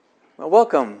Well,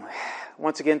 welcome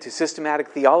once again to Systematic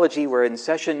Theology. We're in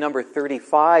session number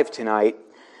 35 tonight,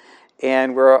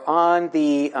 and we're on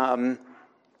the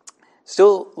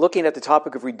still looking at the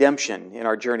topic of redemption in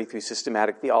our journey through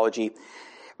systematic theology.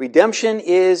 Redemption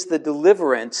is the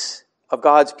deliverance of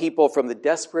God's people from the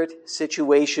desperate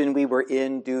situation we were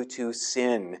in due to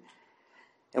sin.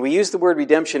 And we use the word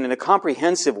redemption in a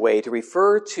comprehensive way to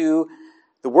refer to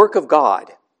the work of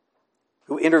God,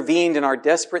 who intervened in our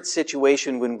desperate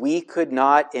situation when we could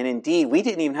not, and indeed, we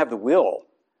didn't even have the will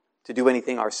to do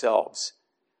anything ourselves.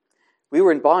 We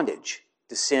were in bondage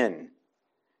to sin.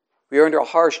 We were under a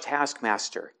harsh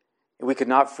taskmaster, and we could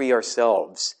not free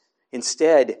ourselves.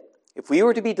 Instead, if we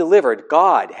were to be delivered,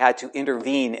 God had to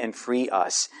intervene and free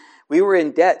us. We were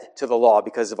in debt to the law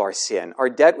because of our sin. Our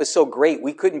debt was so great,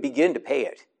 we couldn't begin to pay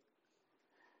it.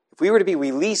 If we were to be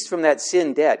released from that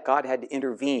sin debt, God had to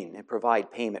intervene and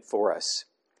provide payment for us.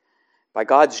 By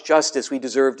God's justice, we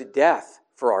deserved death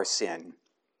for our sin.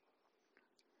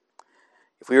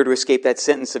 If we were to escape that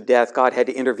sentence of death, God had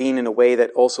to intervene in a way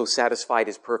that also satisfied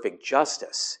His perfect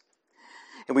justice.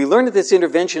 And we learned that this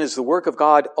intervention is the work of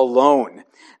God alone.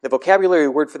 The vocabulary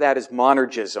word for that is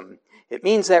monergism. It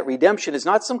means that redemption is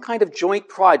not some kind of joint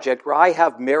project where I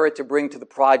have merit to bring to the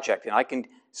project and I can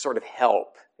sort of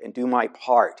help and do my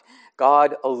part.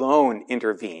 God alone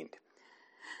intervened.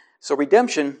 So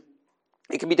redemption,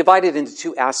 it can be divided into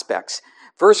two aspects.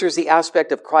 First, there's the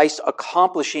aspect of Christ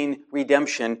accomplishing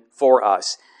redemption for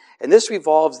us. And this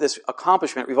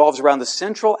accomplishment revolves around the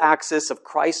central axis of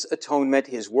Christ's atonement,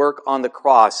 His work on the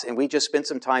cross. And we just spent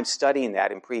some time studying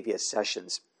that in previous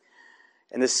sessions.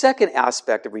 And the second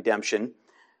aspect of redemption,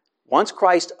 once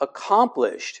Christ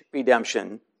accomplished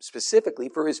redemption, specifically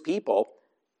for His people,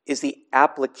 is the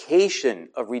application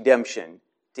of redemption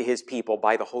to His people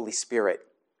by the Holy Spirit.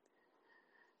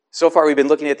 So far, we've been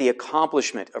looking at the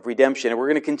accomplishment of redemption, and we're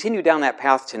going to continue down that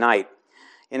path tonight.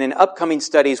 And in upcoming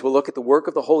studies, we'll look at the work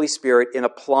of the Holy Spirit in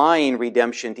applying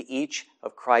redemption to each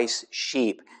of Christ's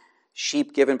sheep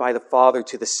given by the Father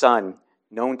to the Son,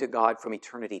 known to God from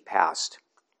eternity past.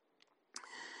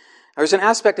 There's an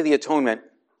aspect of the atonement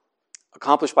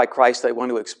accomplished by Christ that I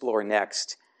want to explore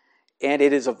next. And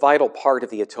it is a vital part of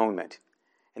the atonement.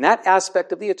 And that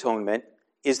aspect of the atonement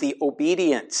is the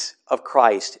obedience of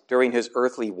Christ during His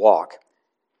earthly walk,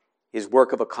 His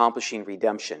work of accomplishing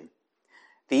redemption.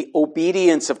 The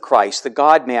obedience of Christ, the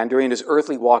God-man, during His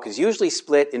earthly walk is usually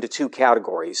split into two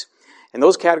categories. And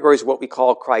those categories are what we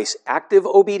call Christ's active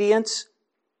obedience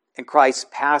and Christ's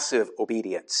passive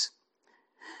obedience.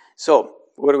 So,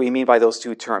 what do we mean by those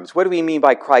two terms? What do we mean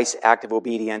by Christ's active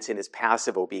obedience and His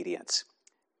passive obedience?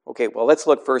 Okay, well, let's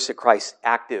look first at Christ's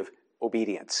active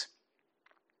obedience.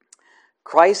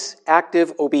 Christ's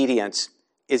active obedience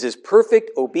is His perfect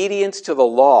obedience to the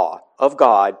law of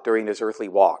God during His earthly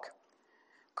walk.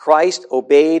 Christ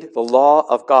obeyed the law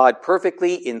of God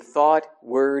perfectly in thought,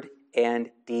 word,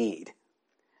 and deed.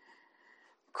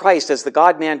 Christ, as the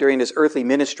God-man during His earthly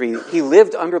ministry, He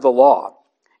lived under the law,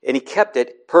 and He kept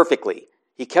it perfectly.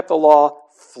 He kept the law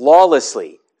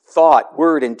flawlessly. Thought,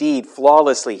 word, and deed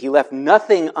flawlessly. He left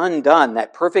nothing undone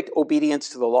that perfect obedience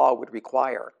to the law would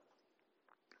require.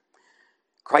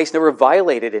 Christ never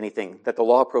violated anything that the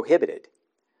law prohibited.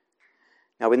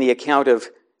 Now, in the account of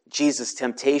Jesus'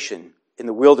 temptation in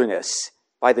the wilderness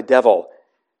by the devil,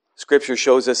 Scripture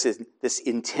shows us this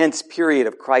intense period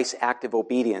of Christ's active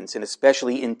obedience, an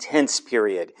especially intense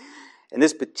period. And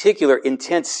this particular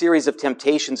intense series of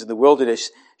temptations in the wilderness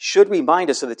should remind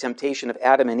us of the temptation of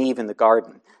Adam and Eve in the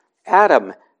garden.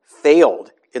 Adam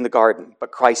failed in the garden, but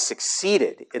Christ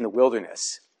succeeded in the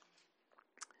wilderness.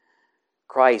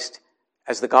 Christ,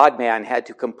 as the God-man, had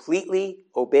to completely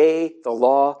obey the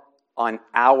law on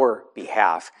our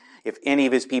behalf if any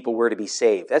of His people were to be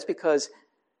saved. That's because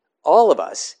all of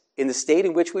us, in the state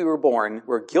in which we were born,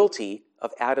 were guilty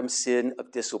of Adam's sin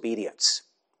of disobedience.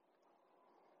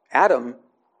 Adam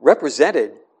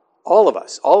represented all of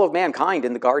us, all of mankind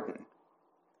in the garden.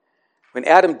 When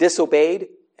Adam disobeyed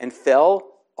and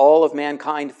fell, all of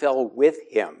mankind fell with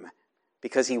him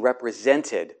because he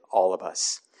represented all of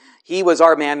us. He was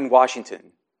our man in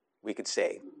Washington, we could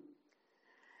say.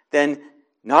 Then,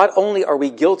 not only are we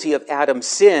guilty of Adam's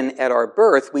sin at our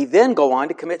birth, we then go on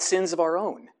to commit sins of our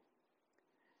own.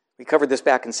 We covered this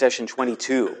back in session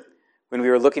 22 when we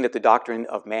were looking at the doctrine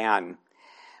of man.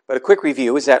 But a quick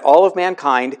review is that all of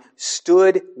mankind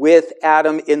stood with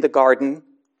Adam in the garden,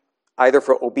 either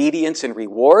for obedience and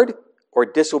reward or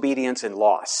disobedience and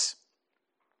loss.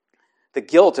 The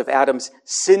guilt of Adam's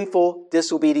sinful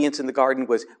disobedience in the garden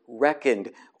was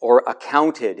reckoned or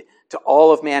accounted to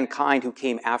all of mankind who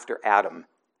came after Adam.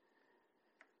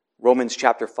 Romans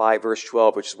chapter 5, verse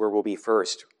 12, which is where we'll be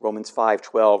first. Romans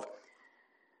 5:12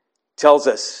 tells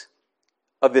us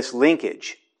of this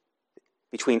linkage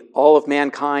between all of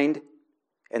mankind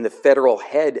and the federal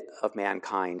head of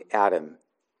mankind, Adam.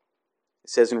 It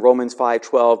says in Romans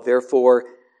 5:12, therefore,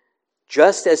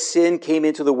 just as sin came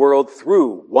into the world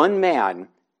through one man,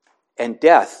 and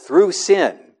death through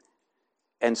sin,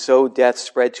 and so death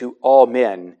spread to all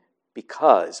men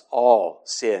because all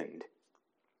sinned.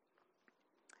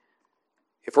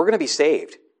 If we're going to be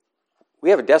saved, we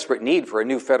have a desperate need for a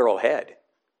new federal head.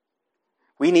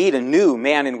 We need a new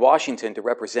man in Washington to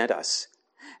represent us.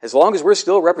 As long as we're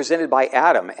still represented by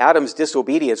Adam, Adam's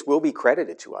disobedience will be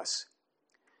credited to us.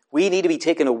 We need to be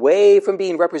taken away from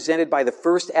being represented by the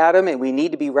first Adam, and we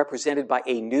need to be represented by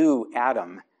a new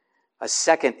Adam, a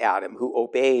second Adam who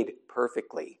obeyed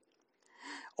perfectly.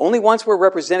 Only once we're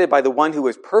represented by the one who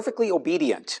is perfectly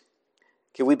obedient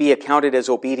can we be accounted as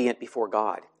obedient before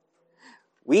God.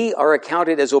 We are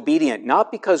accounted as obedient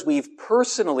not because we've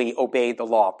personally obeyed the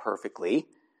law perfectly,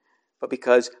 but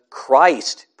because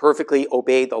Christ perfectly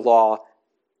obeyed the law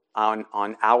on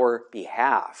our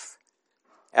behalf.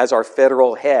 As our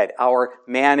federal head, our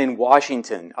man in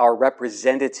Washington, our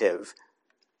representative.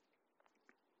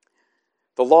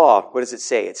 The law, what does it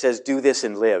say? It says, do this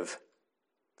and live.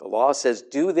 The law says,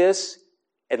 do this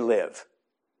and live.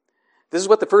 This is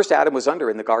what the first Adam was under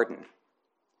in the garden.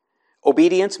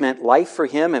 Obedience meant life for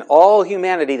him and all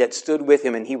humanity that stood with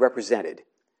him and he represented.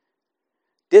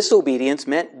 Disobedience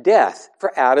meant death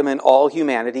for Adam and all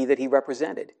humanity that he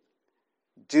represented.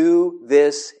 Do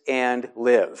this and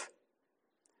live.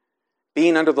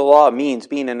 Being under the law means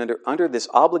being under this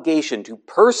obligation to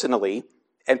personally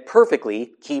and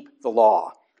perfectly keep the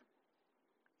law.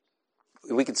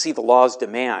 We can see the law's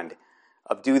demand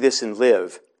of do this and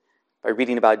live by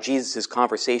reading about Jesus'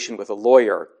 conversation with a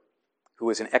lawyer who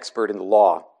was an expert in the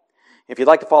law. If you'd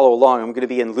like to follow along, I'm going to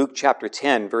be in Luke chapter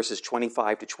 10, verses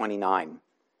 25 to 29.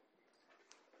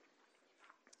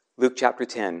 Luke chapter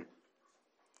 10,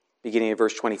 beginning in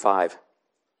verse 25.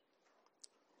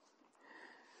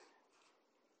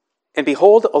 And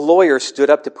behold, a lawyer stood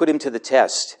up to put him to the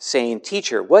test, saying,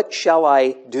 Teacher, what shall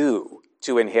I do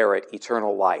to inherit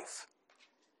eternal life?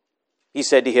 He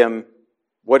said to him,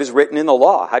 What is written in the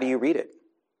law? How do you read it?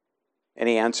 And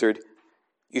he answered,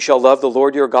 You shall love the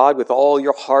Lord your God with all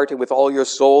your heart and with all your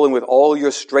soul and with all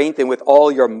your strength and with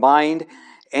all your mind,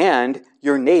 and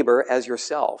your neighbor as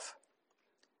yourself.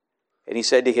 And he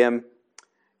said to him,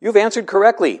 You've answered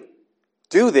correctly.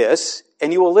 Do this,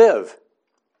 and you will live.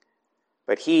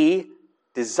 But he,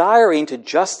 desiring to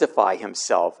justify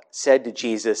himself, said to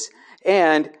Jesus,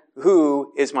 And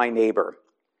who is my neighbor?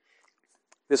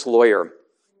 This lawyer,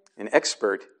 an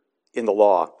expert in the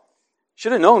law,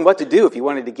 should have known what to do if he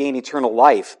wanted to gain eternal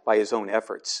life by his own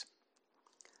efforts.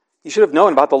 He should have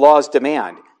known about the law's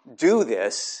demand. Do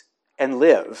this and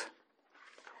live.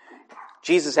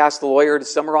 Jesus asked the lawyer to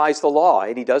summarize the law,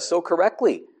 and he does so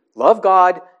correctly. Love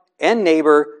God and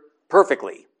neighbor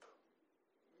perfectly.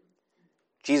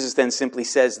 Jesus then simply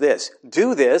says this,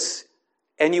 Do this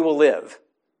and you will live.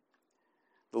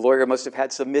 The lawyer must have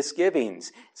had some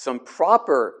misgivings, some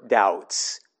proper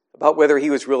doubts about whether he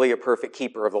was really a perfect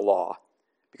keeper of the law,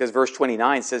 because verse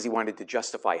 29 says he wanted to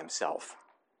justify himself.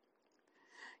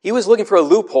 He was looking for a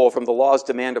loophole from the law's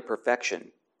demand of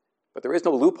perfection, but there is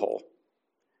no loophole.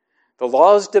 The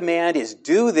law's demand is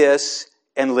do this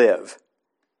and live.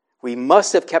 We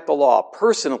must have kept the law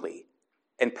personally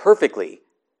and perfectly,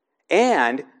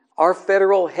 and our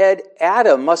federal head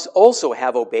Adam must also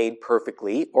have obeyed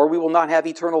perfectly, or we will not have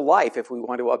eternal life if we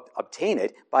want to obtain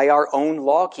it by our own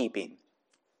law keeping.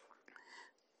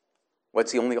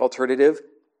 What's the only alternative?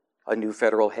 A new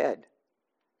federal head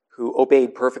who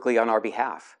obeyed perfectly on our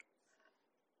behalf.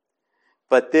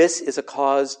 But this is a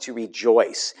cause to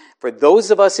rejoice. For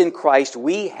those of us in Christ,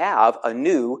 we have a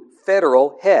new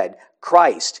federal head,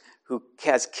 Christ, who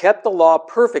has kept the law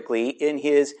perfectly in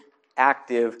his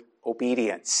active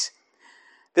obedience.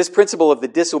 This principle of the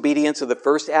disobedience of the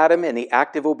first Adam and the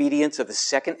active obedience of the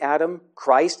second Adam,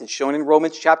 Christ, is shown in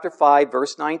Romans chapter 5,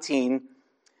 verse 19.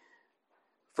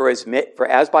 For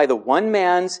as by the one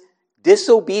man's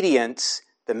disobedience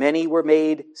the many were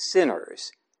made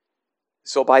sinners,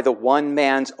 so by the one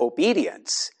man's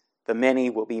obedience the many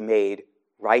will be made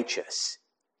righteous.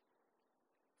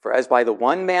 For as by the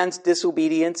one man's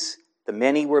disobedience the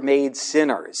many were made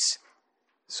sinners,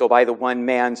 so by the one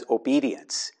man's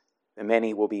obedience the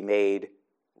many will be made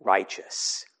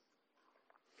righteous.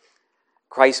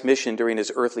 Christ's mission during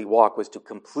his earthly walk was to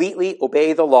completely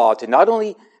obey the law, to not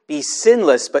only be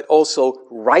sinless, but also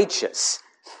righteous.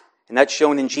 And that's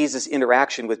shown in Jesus'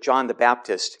 interaction with John the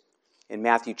Baptist in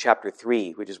Matthew chapter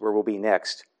 3, which is where we'll be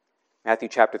next. Matthew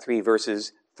chapter 3,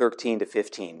 verses 13 to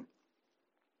 15.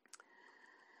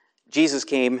 Jesus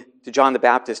came to John the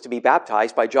Baptist to be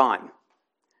baptized by John.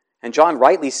 And John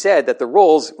rightly said that the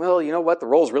roles, well, you know what? The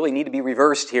roles really need to be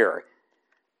reversed here.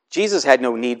 Jesus had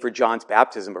no need for John's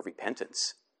baptism of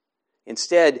repentance.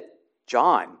 Instead,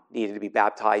 John needed to be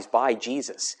baptized by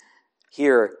Jesus.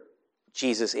 Here,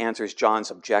 Jesus answers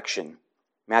John's objection.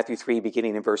 Matthew 3,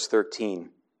 beginning in verse 13.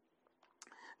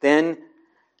 Then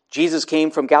Jesus came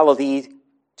from Galilee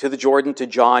to the Jordan to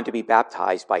John to be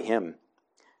baptized by him.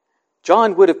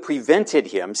 John would have prevented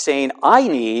him, saying, I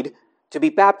need to be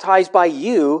baptized by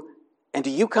you, and do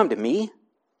you come to me?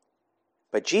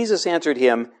 But Jesus answered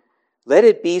him, let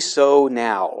it be so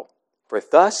now, for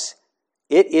thus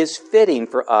it is fitting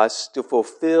for us to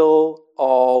fulfill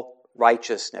all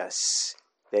righteousness.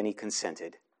 Then he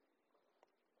consented.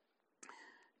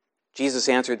 Jesus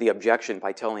answered the objection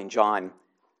by telling John,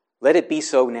 let it be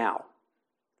so now.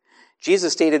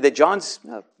 Jesus stated that John's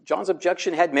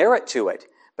objection had merit to it,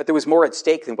 but there was more at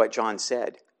stake than what John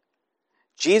said.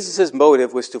 Jesus'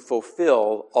 motive was to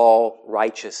fulfill all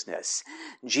righteousness.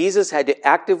 Jesus had to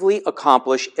actively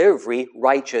accomplish every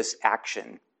righteous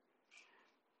action.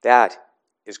 That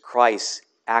is Christ's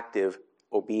active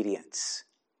obedience.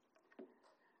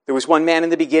 There was one man in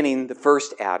the beginning, the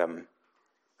first Adam,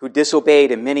 who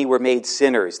disobeyed and many were made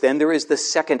sinners. Then there is the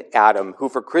second Adam, who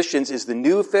for Christians is the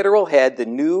new federal head, the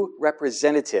new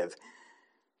representative.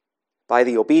 By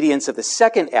the obedience of the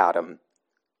second Adam,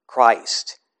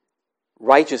 Christ,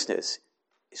 righteousness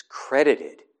is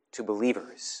credited to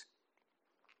believers.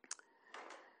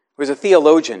 There was a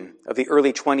theologian of the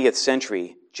early 20th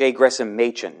century, J. Gresham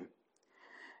Machen.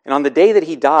 And on the day that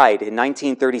he died in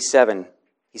 1937,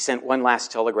 he sent one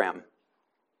last telegram.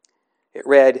 It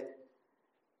read,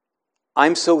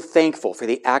 I'm so thankful for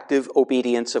the active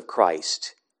obedience of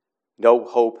Christ. No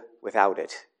hope without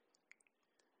it.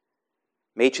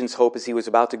 Machen's hope as he was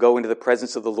about to go into the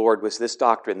presence of the Lord was this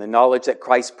doctrine, the knowledge that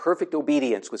Christ's perfect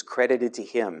obedience was credited to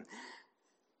him.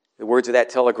 The words of that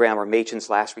telegram are Machen's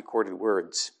last recorded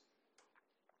words.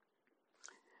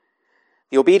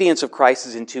 The obedience of Christ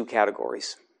is in two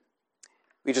categories.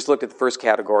 We just looked at the first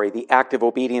category, the active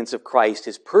obedience of Christ,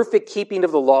 his perfect keeping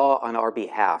of the law on our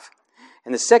behalf.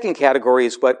 And the second category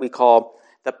is what we call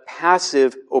the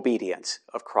passive obedience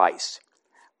of Christ.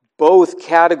 Both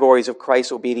categories of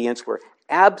Christ's obedience were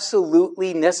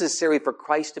absolutely necessary for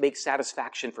Christ to make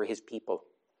satisfaction for his people.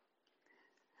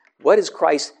 What is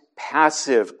Christ's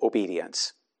passive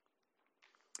obedience?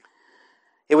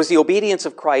 It was the obedience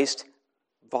of Christ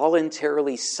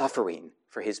voluntarily suffering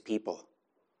for his people.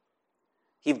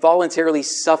 He voluntarily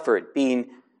suffered being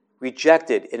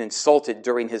rejected and insulted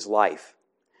during his life.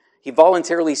 He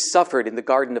voluntarily suffered in the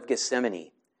Garden of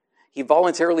Gethsemane. He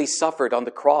voluntarily suffered on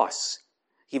the cross.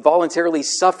 He voluntarily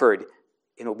suffered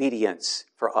in obedience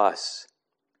for us.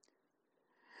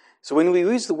 So when we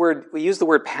use the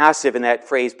word passive in that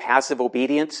phrase, passive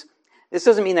obedience, this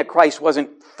doesn't mean that Christ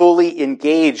wasn't fully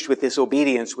engaged with this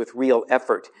obedience with real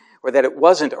effort, or that it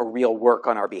wasn't a real work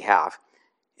on our behalf.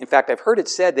 In fact, I've heard it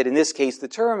said that in this case, the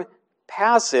term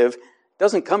passive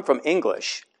doesn't come from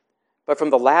English, but from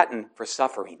the Latin for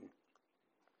suffering.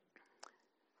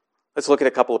 Let's look at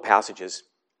a couple of passages.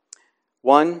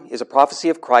 One is a prophecy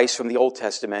of Christ from the Old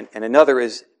Testament, and another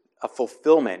is a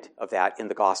fulfillment of that in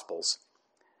the Gospels.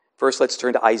 First, let's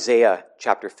turn to Isaiah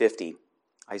chapter 50.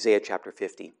 Isaiah chapter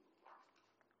 50.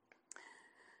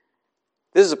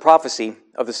 This is a prophecy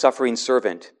of the suffering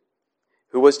servant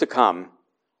who was to come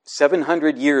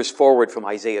 700 years forward from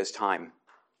Isaiah's time.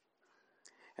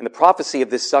 And the prophecy of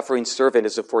this suffering servant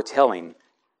is a foretelling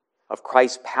of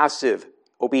Christ's passive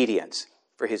obedience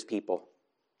for his people.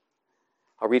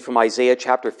 I'll read from Isaiah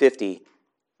chapter 50,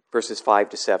 verses 5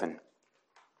 to 7.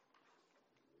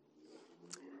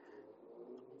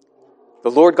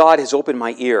 The Lord God has opened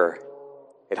my ear,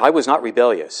 and I was not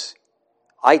rebellious.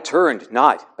 I turned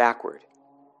not backward.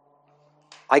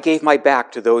 I gave my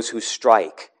back to those who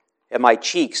strike, and my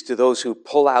cheeks to those who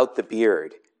pull out the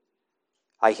beard.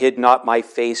 I hid not my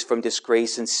face from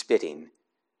disgrace and spitting.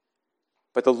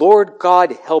 But the Lord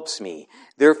God helps me.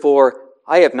 Therefore,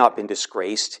 I have not been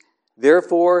disgraced.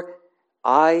 Therefore,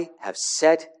 I have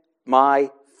set my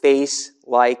face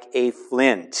like a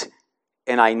flint,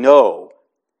 and I know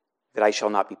that I shall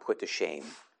not be put to shame.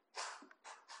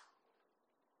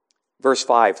 Verse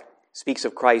 5 speaks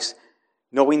of Christ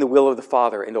knowing the will of the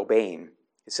Father and obeying.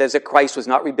 It says that Christ was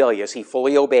not rebellious. He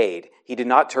fully obeyed. He did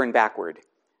not turn backward.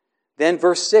 Then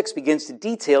verse 6 begins to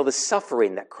detail the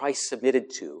suffering that Christ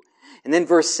submitted to. And then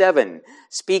verse 7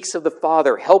 speaks of the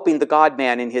Father helping the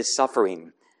God-man in his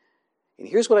suffering. And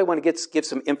here's what I want to give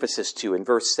some emphasis to in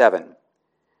verse 7.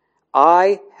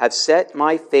 I have set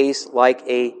my face like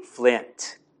a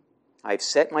flint. I've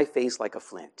set my face like a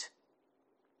flint.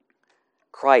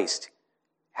 Christ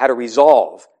had a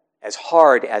resolve as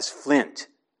hard as flint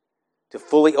to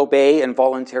fully obey and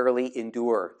voluntarily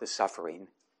endure the suffering.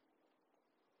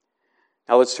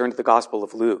 Now let's turn to the Gospel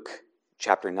of Luke,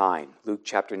 chapter 9. Luke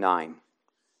chapter 9.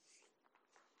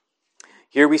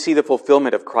 Here we see the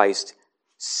fulfillment of Christ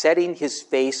setting his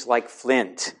face like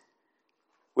flint,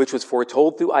 which was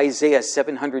foretold through Isaiah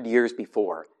 700 years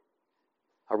before.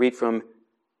 I'll read from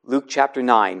Luke chapter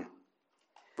 9,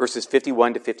 verses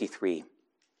 51 to 53.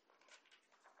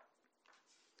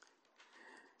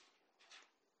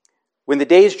 When the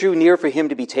days drew near for him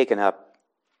to be taken up,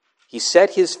 he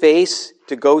set his face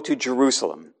to go to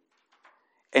Jerusalem.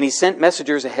 And he sent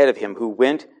messengers ahead of him who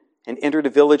went and entered a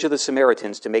village of the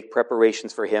Samaritans to make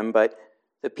preparations for him, but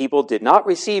the people did not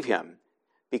receive him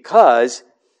because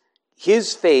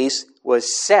his face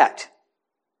was set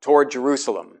toward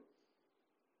Jerusalem.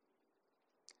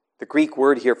 The Greek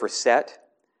word here for set,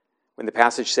 when the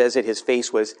passage says that his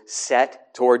face was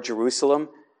set toward Jerusalem,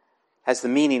 has the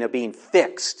meaning of being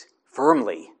fixed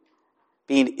firmly,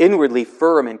 being inwardly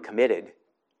firm and committed.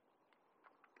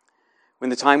 When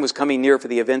the time was coming near for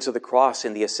the events of the cross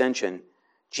and the ascension,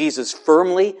 Jesus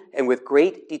firmly and with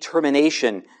great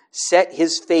determination set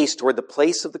his face toward the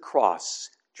place of the cross,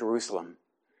 Jerusalem.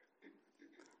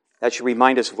 That should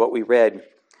remind us of what we read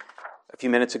a few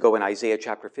minutes ago in Isaiah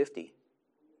chapter 50.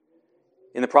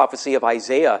 In the prophecy of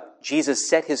Isaiah, Jesus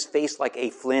set his face like a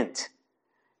flint,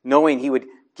 knowing he would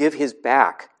give his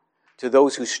back to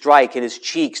those who strike and his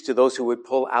cheeks to those who would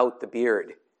pull out the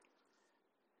beard.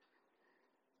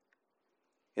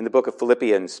 In the book of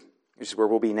Philippians, which is where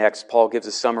we'll be next, Paul gives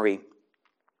a summary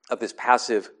of this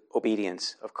passive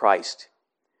obedience of Christ.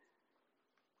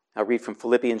 I'll read from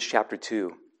Philippians chapter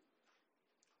 2,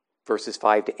 verses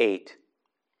 5 to 8.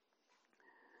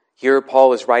 Here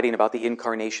Paul is writing about the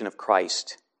incarnation of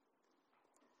Christ.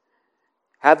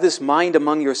 Have this mind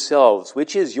among yourselves,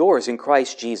 which is yours in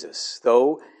Christ Jesus,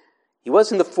 though he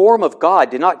was in the form of God,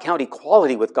 did not count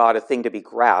equality with God a thing to be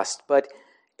grasped, but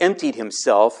emptied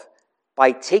himself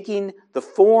by taking the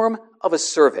form of a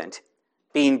servant,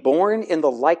 being born in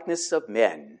the likeness of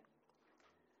men.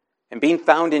 And being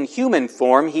found in human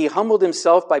form, he humbled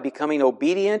himself by becoming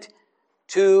obedient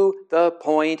to the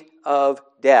point of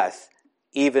death,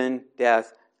 even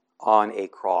death on a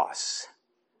cross.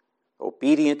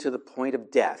 Obedient to the point of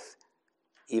death,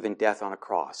 even death on a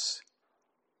cross.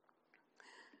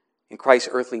 In Christ's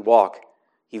earthly walk,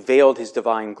 he veiled his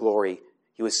divine glory.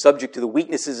 He was subject to the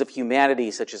weaknesses of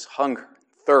humanity, such as hunger,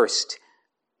 thirst,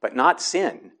 but not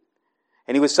sin.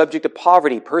 And he was subject to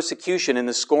poverty, persecution, and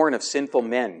the scorn of sinful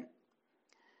men.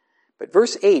 But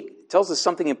verse 8 tells us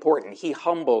something important. He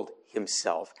humbled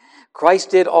himself. Christ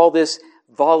did all this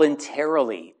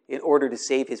voluntarily in order to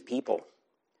save his people.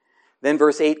 Then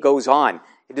verse 8 goes on.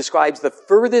 It describes the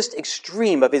furthest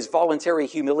extreme of his voluntary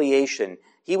humiliation.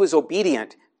 He was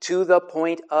obedient to the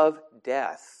point of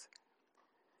death.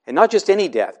 And not just any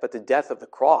death, but the death of the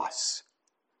cross.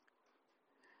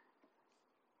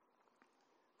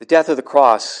 The death of the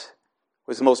cross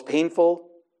was the most painful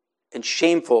and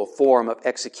shameful form of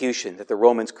execution that the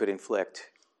Romans could inflict.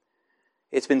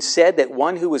 It's been said that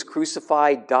one who was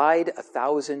crucified died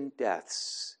 1,000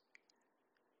 deaths.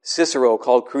 Cicero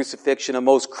called crucifixion a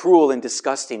most cruel and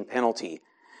disgusting penalty.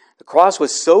 The cross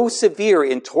was so severe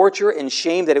in torture and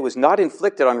shame that it was not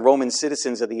inflicted on Roman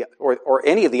citizens or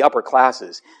any of the upper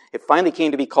classes. It finally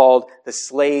came to be called the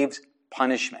slave's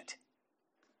punishment.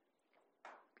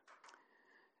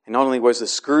 And not only was the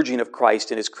scourging of Christ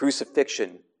and his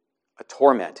crucifixion a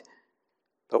torment,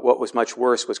 but what was much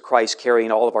worse was Christ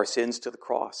carrying all of our sins to the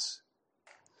cross.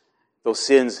 Those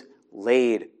sins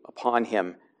laid upon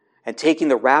him and taking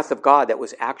the wrath of God that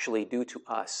was actually due to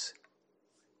us.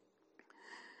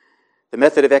 The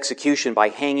method of execution by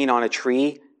hanging on a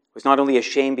tree was not only a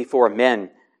shame before men,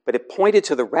 but it pointed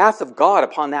to the wrath of God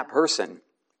upon that person.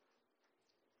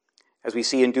 As we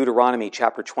see in Deuteronomy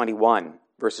chapter 21,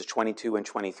 verses 22 and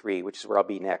 23, which is where I'll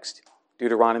be next.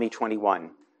 Deuteronomy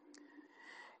 21.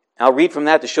 I'll read from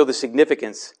that to show the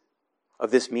significance of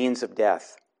this means of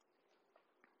death.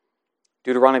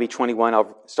 Deuteronomy 21,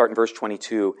 I'll start in verse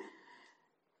 22.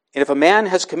 And if a man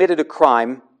has committed a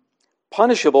crime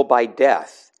punishable by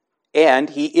death, and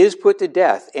he is put to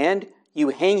death, and you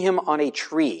hang him on a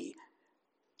tree,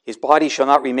 his body shall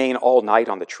not remain all night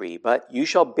on the tree, but you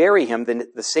shall bury him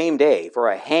the same day, for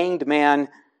a hanged man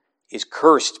is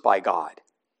cursed by God.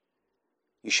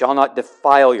 You shall not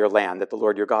defile your land that the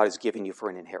Lord your God is giving you for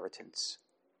an inheritance.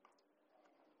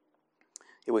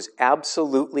 It was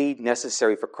absolutely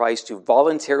necessary for Christ to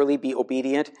voluntarily be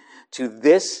obedient to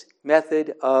this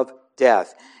method of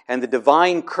death and the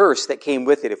divine curse that came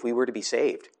with it if we were to be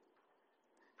saved.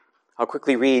 I'll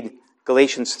quickly read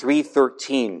Galatians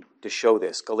 3:13 to show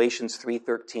this. Galatians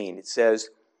 3:13. It says,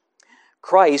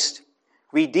 Christ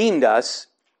redeemed us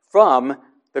from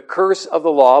the curse of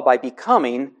the law by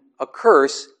becoming a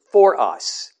curse for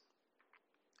us.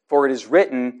 For it is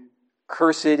written,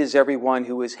 cursed is everyone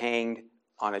who is hanged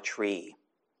on a tree.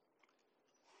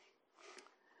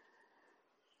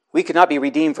 We cannot be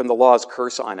redeemed from the law's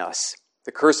curse on us.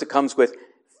 The curse that comes with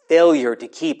failure to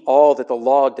keep all that the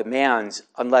law demands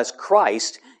unless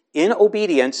Christ, in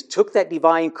obedience, took that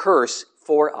divine curse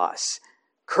for us.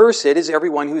 Cursed is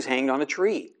everyone who's hanged on a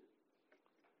tree.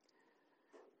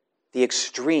 The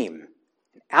extreme,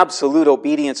 absolute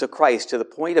obedience of Christ to the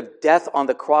point of death on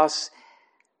the cross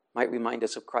might remind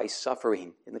us of Christ's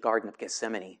suffering in the Garden of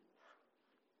Gethsemane.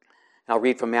 And I'll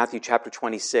read from Matthew chapter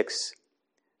 26,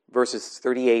 verses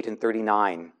 38 and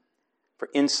 39, for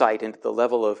insight into the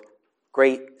level of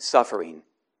great suffering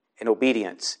and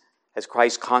obedience as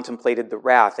Christ contemplated the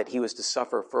wrath that he was to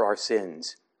suffer for our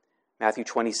sins. Matthew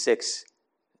 26,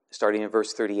 starting in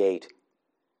verse 38.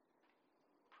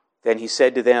 Then he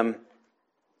said to them,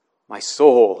 my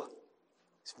soul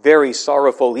is very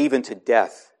sorrowful, even to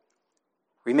death.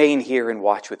 Remain here and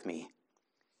watch with me.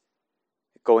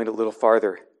 Going a little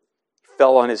farther, he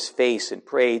fell on his face and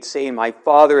prayed, saying, my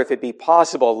Father, if it be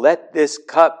possible, let this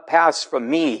cup pass from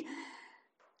me.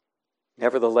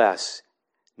 Nevertheless,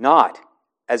 not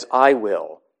as I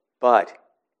will, but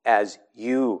as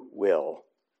you will.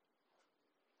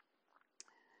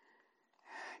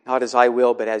 Not as I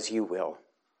will, but as you will.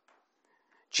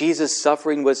 Jesus'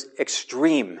 suffering was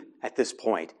extreme at this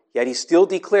point, yet he still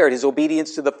declared his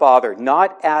obedience to the Father,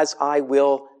 not as I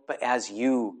will, but as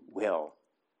you will.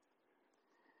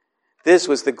 This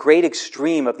was the great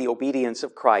extreme of the obedience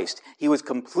of Christ. He was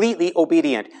completely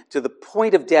obedient to the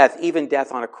point of death, even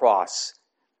death on a cross.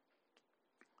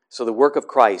 So the work of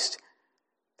Christ,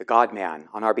 the God-man,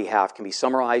 on our behalf can be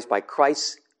summarized by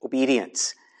Christ's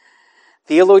obedience.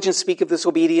 Theologians speak of this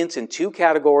obedience in two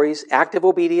categories, active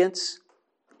obedience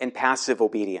and passive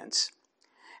obedience.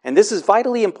 And this is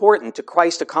vitally important to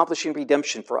Christ accomplishing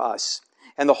redemption for us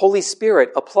and the Holy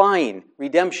Spirit applying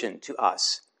redemption to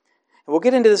us. And we'll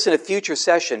get into this in a future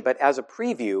session, but as a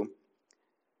preview,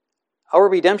 our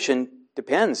redemption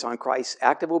depends on Christ's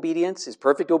active obedience, his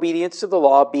perfect obedience to the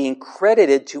law being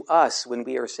credited to us when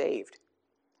we are saved.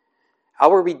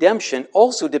 Our redemption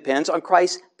also depends on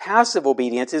Christ's passive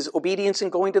obedience, his obedience in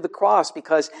going to the cross,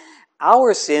 because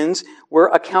our sins were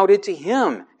accounted to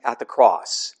him at the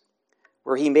cross,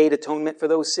 where he made atonement for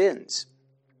those sins.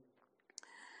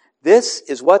 This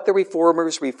is what the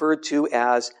Reformers referred to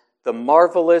as the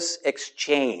marvelous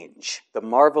exchange. The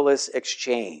marvelous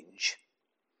exchange.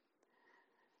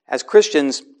 As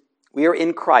Christians, we are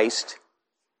in Christ.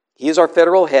 He is our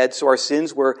federal head, so our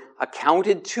sins were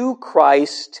accounted to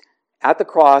Christ at the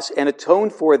cross and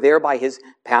atoned for there by his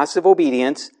passive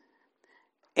obedience.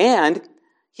 And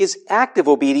his active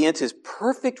obedience, his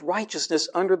perfect righteousness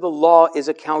under the law, is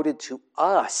accounted to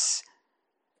us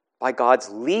by God's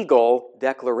legal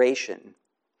declaration.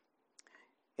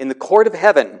 In the court of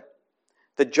heaven,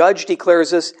 the judge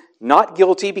declares us not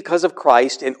guilty because of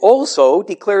Christ and also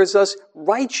declares us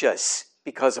righteous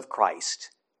because of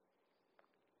Christ.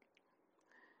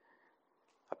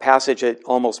 A passage that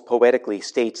almost poetically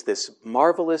states this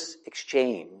marvelous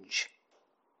exchange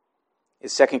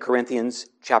is 2 Corinthians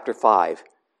chapter 5,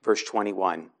 verse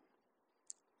 21.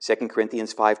 2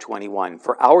 Corinthians 5:21.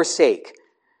 For our sake,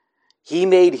 he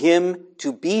made him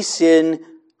to be sin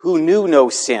who knew no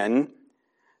sin,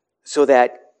 so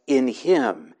that in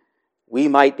him we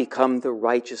might become the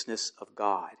righteousness of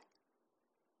God.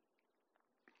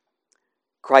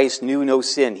 Christ knew no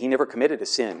sin. He never committed a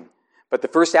sin. But the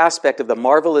first aspect of the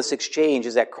marvelous exchange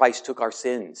is that Christ took our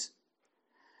sins.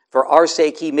 For our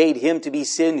sake, he made him to be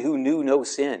sin who knew no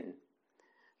sin.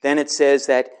 Then it says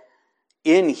that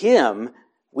in him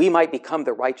we might become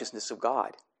the righteousness of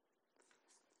God.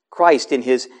 Christ, in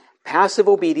his passive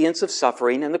obedience of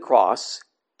suffering and the cross,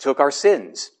 took our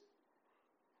sins.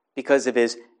 Because of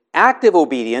his active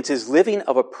obedience, his living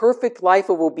of a perfect life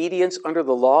of obedience under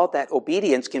the law, that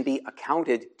obedience can be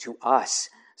accounted to us,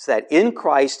 so that in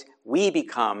Christ we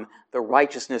become the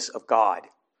righteousness of God.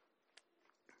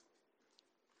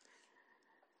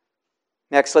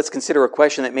 Next, let's consider a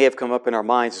question that may have come up in our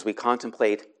minds as we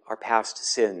contemplate our past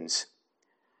sins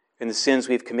and the sins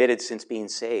we've committed since being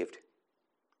saved.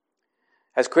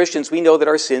 As Christians, we know that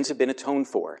our sins have been atoned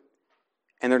for,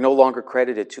 and they're no longer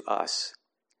credited to us.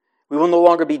 We will no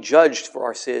longer be judged for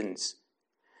our sins.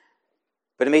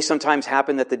 But it may sometimes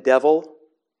happen that the devil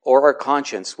or our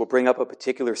conscience will bring up a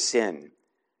particular sin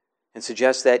and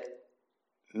suggest that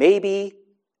maybe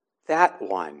that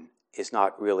one is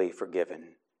not really forgiven.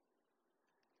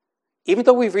 Even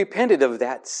though we've repented of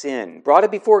that sin, brought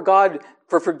it before God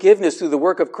for forgiveness through the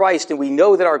work of Christ, and we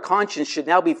know that our conscience should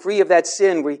now be free of that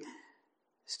sin, we're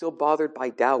still bothered by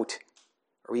doubt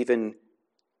or even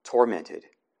tormented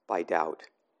by doubt.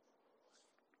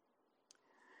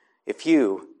 If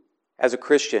you, as a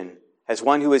Christian, as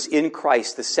one who is in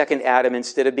Christ, the second Adam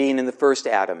instead of being in the first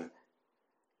Adam,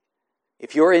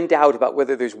 if you're in doubt about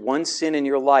whether there's one sin in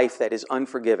your life that is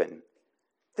unforgiven,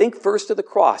 think first of the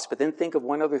cross, but then think of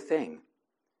one other thing.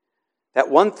 That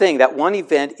one thing, that one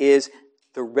event is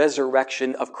the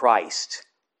resurrection of Christ.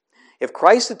 If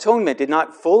Christ's atonement did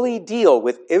not fully deal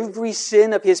with every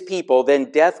sin of his people,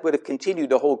 then death would have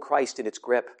continued to hold Christ in its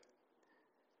grip.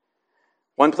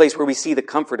 One place where we see the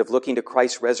comfort of looking to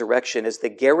Christ's resurrection as the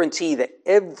guarantee that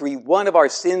every one of our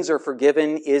sins are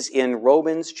forgiven is in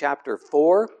Romans chapter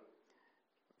 4,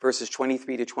 verses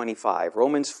 23 to 25.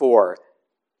 Romans 4,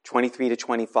 23 to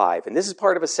 25. And this is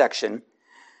part of a section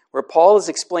where Paul is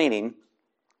explaining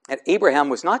that Abraham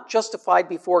was not justified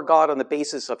before God on the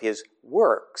basis of his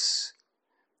works,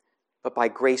 but by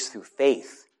grace through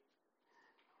faith.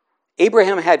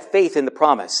 Abraham had faith in the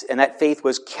promise, and that faith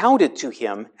was counted to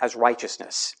him as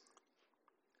righteousness.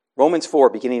 Romans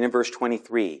 4, beginning in verse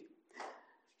 23.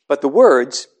 But the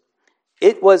words,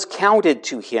 "it was counted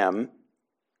to him,"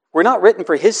 were not written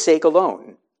for his sake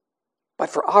alone, but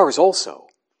for ours also.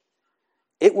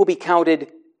 It will be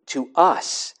counted to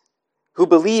us who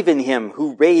believe in him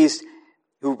who raised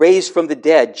from the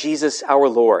dead Jesus our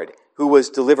Lord, who was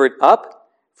delivered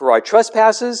up for our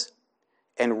trespasses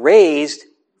and raised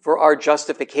for our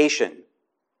justification.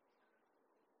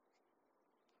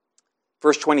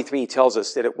 Verse 23 tells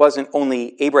us that it wasn't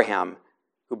only Abraham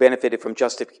who benefited from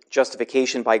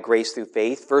justification by grace through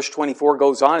faith. Verse 24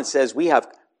 goes on and says we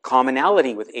have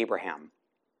commonality with Abraham.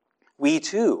 We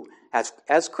too,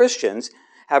 as Christians,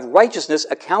 have righteousness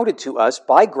accounted to us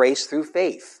by grace through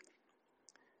faith.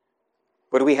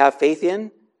 What do we have faith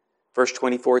in? Verse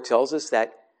 24 tells us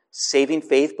that saving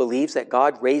faith believes that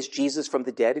God raised Jesus from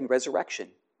the dead in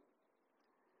resurrection.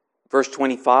 Verse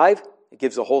 25, it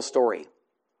gives the whole story.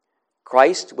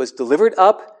 Christ was delivered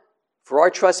up for our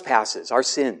trespasses, our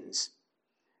sins.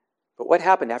 But what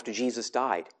happened after Jesus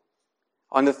died?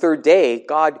 On the third day,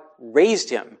 God raised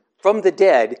him from the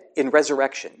dead in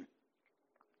resurrection.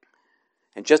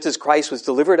 And just as Christ was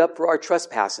delivered up for our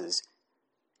trespasses,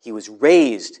 he was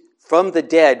raised from the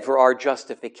dead for our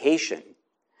justification.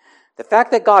 The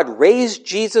fact that God raised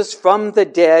Jesus from the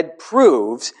dead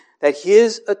proves that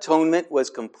his atonement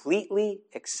was completely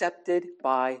accepted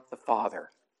by the Father.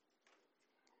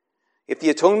 If the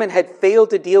atonement had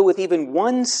failed to deal with even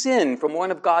one sin from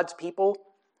one of God's people,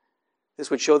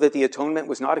 this would show that the atonement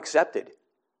was not accepted,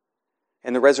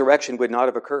 and the resurrection would not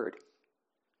have occurred.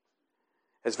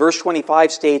 As verse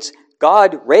 25 states,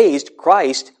 God raised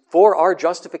Christ for our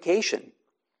justification.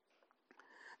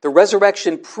 The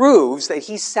resurrection proves that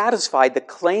he satisfied the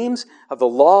claims of the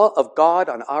law of God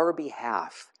on our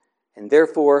behalf, and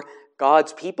therefore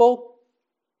God's people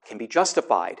can be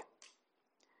justified.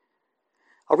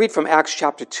 I'll read from Acts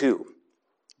chapter 2,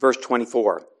 verse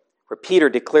 24, where Peter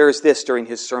declares this during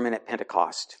his sermon at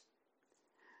Pentecost.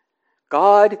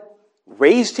 God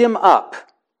raised him up,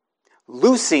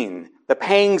 loosing the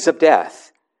pangs of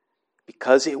death,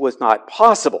 because it was not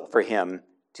possible for him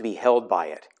to be held by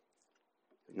it.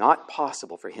 Not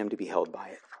possible for him to be held by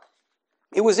it.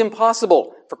 It was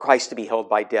impossible for Christ to be held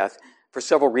by death for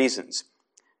several reasons.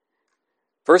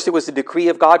 First, it was the decree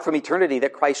of God from eternity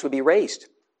that Christ would be raised.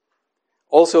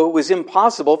 Also, it was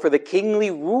impossible for the kingly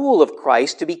rule of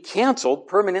Christ to be canceled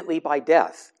permanently by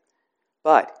death.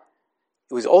 But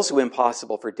it was also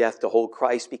impossible for death to hold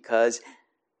Christ because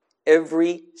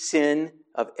every sin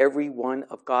of every one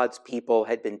of God's people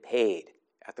had been paid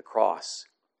at the cross.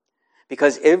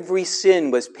 Because every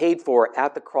sin was paid for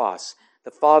at the cross,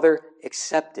 the Father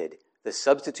accepted the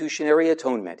substitutionary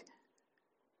atonement,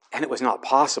 and it was not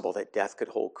possible that death could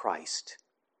hold Christ.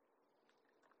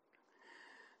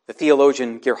 The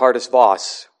theologian Geerhardus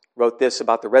Vos wrote this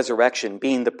about the resurrection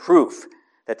being the proof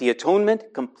that the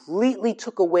atonement completely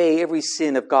took away every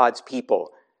sin of God's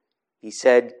people. He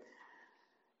said,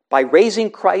 by raising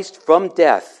Christ from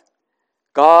death,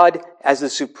 God, as the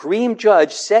supreme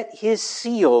judge, set his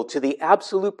seal to the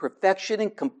absolute perfection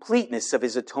and completeness of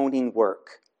his atoning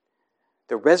work.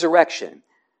 The resurrection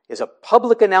is a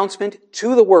public announcement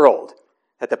to the world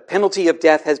that the penalty of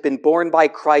death has been borne by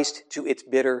Christ to its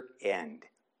bitter end.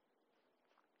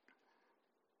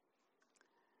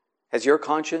 Has your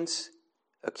conscience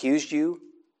accused you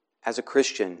as a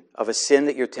Christian of a sin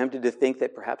that you're tempted to think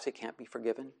that perhaps it can't be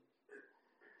forgiven?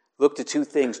 Look to two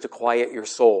things to quiet your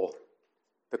soul: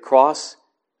 the cross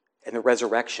and the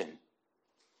resurrection.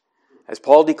 As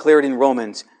Paul declared in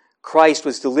Romans, Christ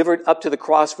was delivered up to the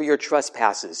cross for your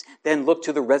trespasses. Then look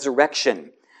to the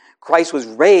resurrection. Christ was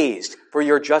raised for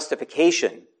your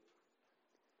justification.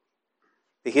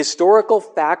 The historical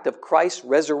fact of Christ's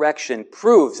resurrection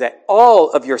proves that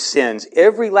all of your sins,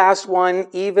 every last one,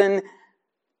 even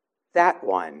that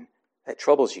one that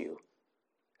troubles you,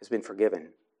 has been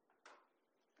forgiven.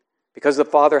 Because the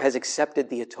Father has accepted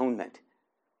the atonement,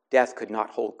 death could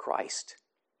not hold Christ.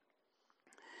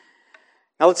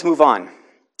 Now let's move on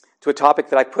to a topic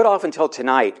that I put off until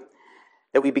tonight,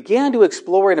 that we began to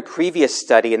explore in a previous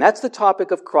study, and that's the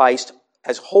topic of Christ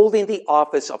as holding the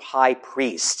office of high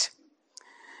priest.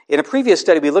 In a previous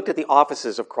study, we looked at the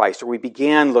offices of Christ, or we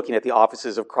began looking at the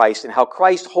offices of Christ and how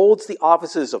Christ holds the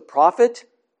offices of prophet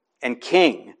and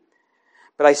king.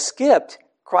 But I skipped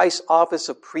Christ's office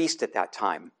of priest at that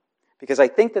time, because I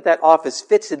think that that office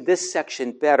fits in this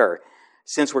section better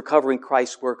since we're covering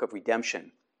Christ's work of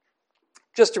redemption.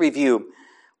 Just to review,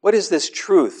 what is this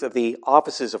truth of the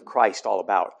offices of Christ all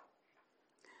about?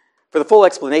 For the full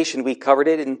explanation, we covered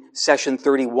it in session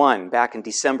 31 back in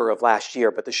December of last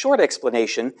year, but the short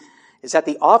explanation is that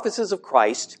the offices of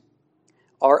Christ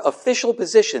are official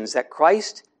positions that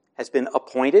Christ has been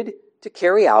appointed to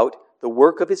carry out the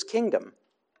work of his kingdom.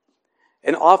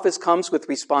 An office comes with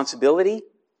responsibility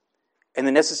and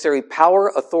the necessary power,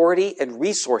 authority, and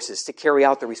resources to carry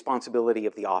out the responsibility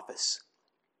of the office.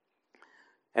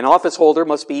 An office holder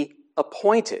must be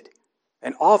appointed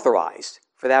and authorized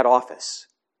for that office.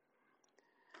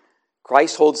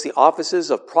 Christ holds the offices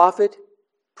of prophet,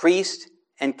 priest,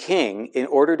 and king in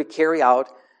order to carry out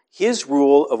his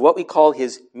rule of what we call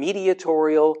his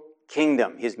mediatorial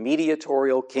kingdom,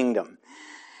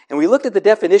 And we looked at the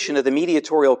definition of the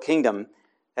mediatorial kingdom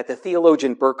that the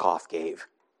theologian Berkhoff gave.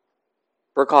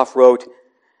 Berkhoff wrote,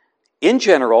 "In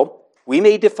general, we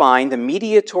may define the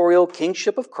mediatorial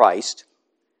kingship of Christ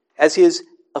as his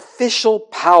official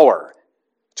power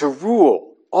to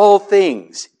rule all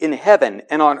things in heaven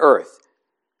and on earth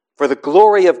for the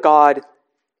glory of God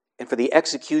and for the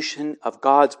execution of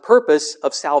God's purpose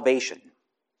of salvation."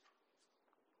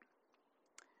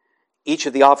 Each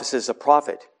of the offices of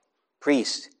prophet,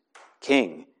 priest,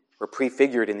 king were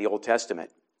prefigured in the Old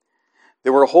Testament.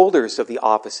 There were holders of the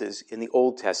offices in the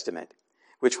Old Testament,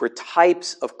 which were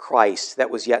types of Christ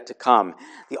that was yet to come.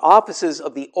 The offices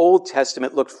of the Old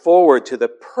Testament looked forward to the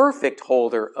perfect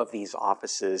holder of these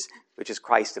offices, which is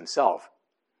Christ himself.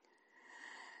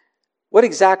 What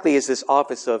exactly is this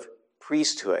office of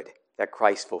priesthood that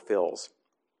Christ fulfills?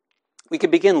 We can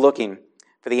begin looking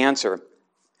for the answer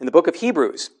in the book of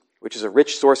Hebrews, which is a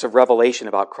rich source of revelation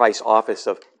about Christ's office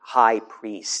of high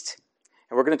priest.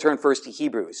 And we're going to turn first to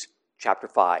Hebrews chapter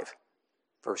 5,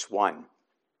 verse 1.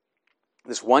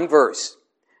 This one verse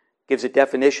gives a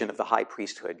definition of the high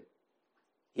priesthood.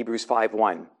 Hebrews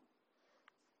 5:1.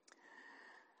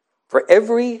 "For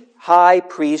every high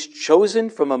priest chosen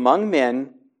from among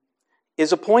men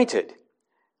is appointed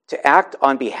to act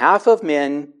on behalf of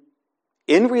men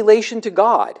in relation to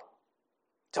God,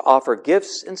 to offer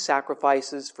gifts and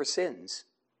sacrifices for sins."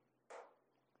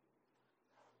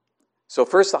 So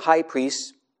first, the high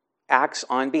priest acts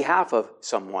on behalf of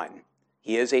someone.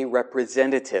 He is a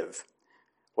representative.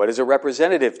 What does a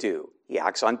representative do? He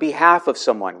acts on behalf of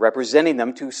someone, representing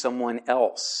them to someone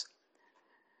else.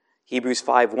 Hebrews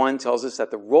 5:1 tells us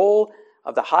that the role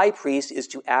of the high priest is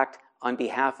to act on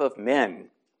behalf of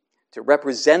men, to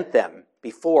represent them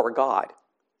before God.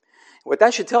 What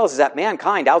that should tell us is that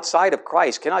mankind outside of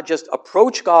Christ cannot just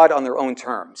approach God on their own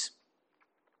terms.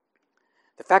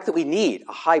 The fact that we need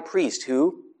a high priest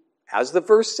who, as the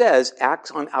verse says,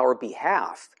 acts on our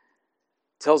behalf,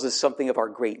 tells us something of our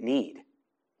great need.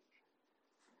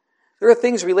 There are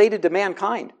things related to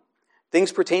mankind,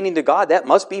 things pertaining to God that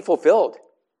must be fulfilled.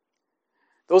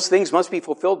 Those things must be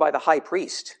fulfilled by the high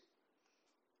priest.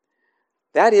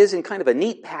 That is, in kind of a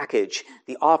neat package,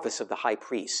 the office of the high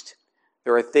priest.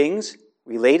 There are things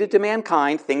related to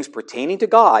mankind, things pertaining to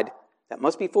God, that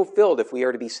must be fulfilled if we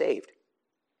are to be saved.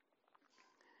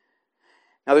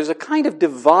 Now, there's a kind of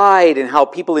divide in how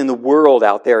people in the world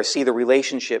out there see the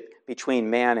relationship between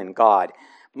man and God.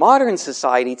 Modern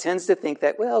society tends to think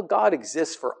that, well, God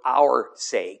exists for our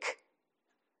sake.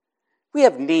 We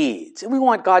have needs, and we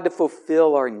want God to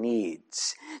fulfill our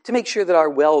needs, to make sure that our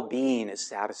well-being is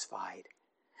satisfied.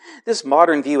 This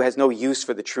modern view has no use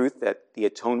for the truth that the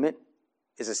atonement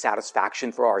is a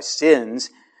satisfaction for our sins,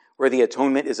 where the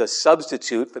atonement is a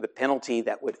substitute for the penalty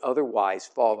that would otherwise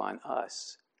fall on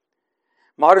us.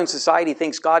 Modern society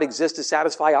thinks God exists to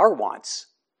satisfy our wants.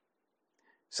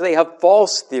 So they have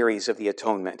false theories of the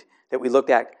atonement that we looked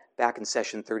at back in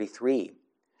session 33.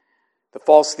 The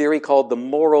false theory called the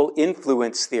moral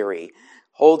influence theory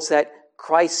holds that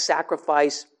Christ's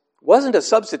sacrifice wasn't a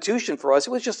substitution for us, it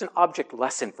was just an object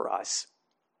lesson for us,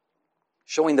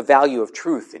 showing the value of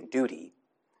truth and duty.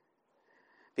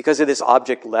 Because of this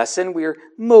object lesson, we're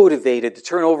motivated to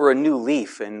turn over a new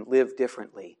leaf and live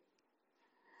differently.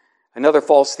 Another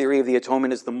false theory of the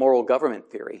atonement is the moral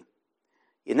government theory.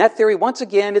 In that theory, once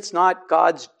again, it's not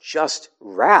God's just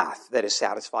wrath that is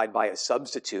satisfied by a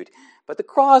substitute, but the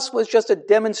cross was just a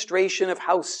demonstration of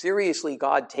how seriously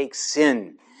God takes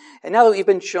sin. And now that we've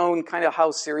been shown kind of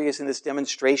how serious in this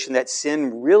demonstration that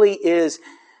sin really is,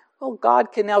 well,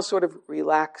 God can now sort of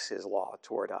relax his law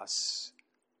toward us.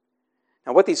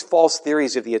 Now, what these false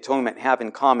theories of the atonement have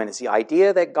in common is the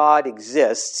idea that God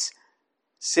exists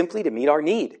simply to meet our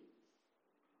need.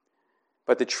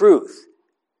 But the truth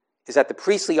is that the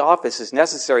priestly office is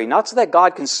necessary not so that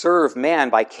God can serve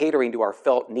man by catering to our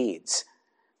felt needs,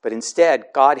 but instead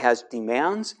God has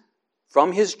demands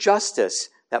from his justice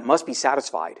that must be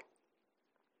satisfied.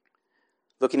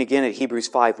 Looking again at Hebrews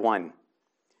 5:1,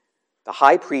 the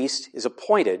high priest is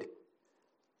appointed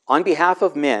on behalf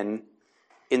of men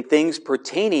in things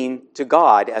pertaining to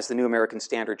God, as the New American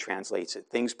Standard translates it,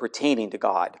 things pertaining to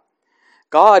God.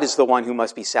 God is the one who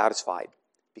must be satisfied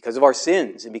because of our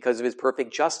sins and because of his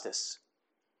perfect justice.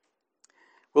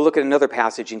 We'll look at another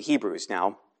passage in Hebrews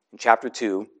now, in chapter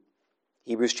 2,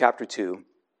 Hebrews chapter 2,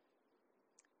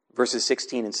 verses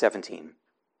 16 and 17.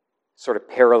 Sort of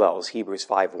parallels Hebrews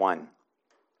 5:1.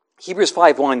 Hebrews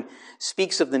 5:1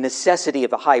 speaks of the necessity of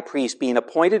the high priest being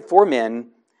appointed for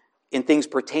men in things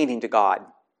pertaining to God.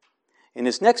 In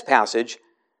this next passage,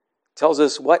 tells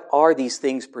us what are these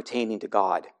things pertaining to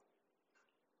God.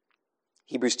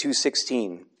 Hebrews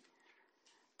 2:16.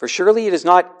 For surely it is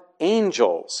not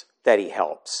angels that he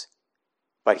helps,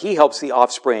 but he helps the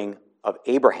offspring of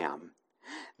Abraham.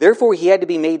 Therefore he had to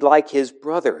be made like his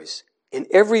brothers in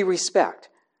every respect,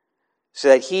 so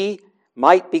that he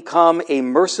might become a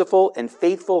merciful and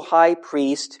faithful high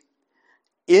priest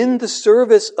in the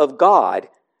service of God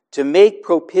to make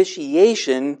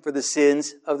propitiation for the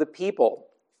sins of the people.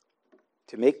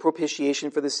 To make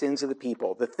propitiation for the sins of the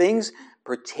people. The things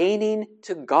pertaining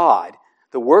to God,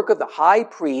 the work of the high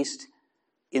priest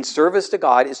in service to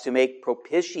God is to make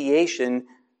propitiation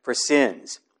for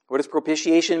sins. What does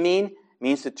propitiation mean? It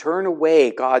means to turn away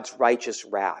God's righteous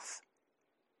wrath.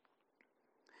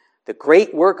 The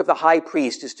great work of the high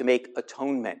priest is to make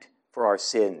atonement for our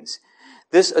sins.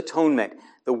 This atonement,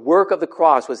 the work of the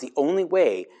cross, was the only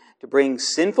way to bring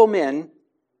sinful men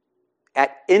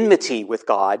at enmity with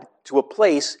God to a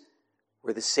place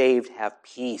where the saved have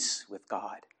peace with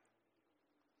God.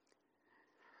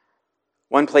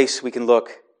 One place we can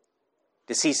look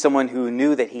to see someone who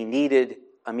knew that he needed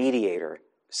a mediator,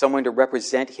 someone to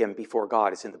represent him before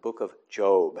God, is in the book of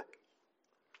Job,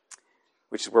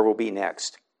 which is where we'll be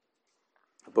next.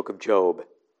 The book of Job.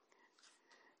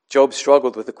 Job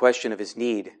struggled with the question of his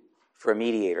need for a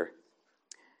mediator.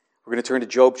 We're going to turn to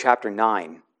Job chapter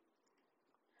 9.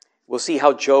 We'll see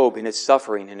how Job, in his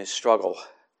suffering and his struggle,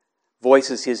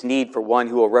 voices his need for one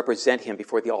who will represent him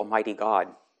before the Almighty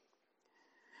God.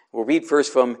 We'll read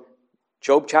first from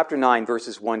Job chapter 9,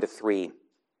 verses 1 to 3.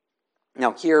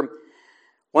 Now here,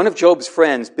 one of Job's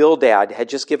friends, Bildad, had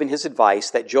just given his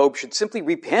advice that Job should simply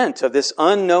repent of this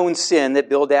unknown sin that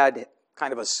Bildad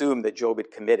kind of assumed that Job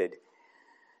had committed.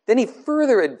 Then he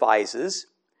further advises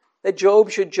that Job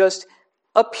should just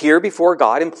appear before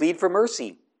God and plead for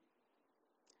mercy.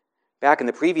 Back in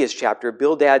the previous chapter,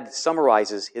 Bildad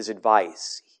summarizes his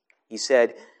advice. He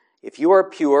said, if you are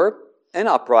pure and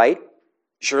upright,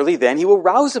 surely then he will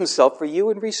rouse himself for you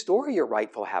and restore your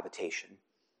rightful habitation.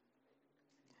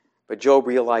 But Job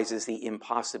realizes the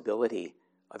impossibility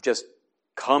of just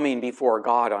coming before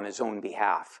God on his own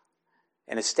behalf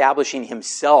and establishing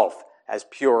himself as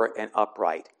pure and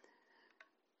upright.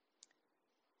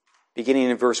 Beginning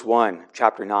in verse 1,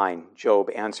 chapter 9, Job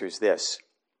answers this.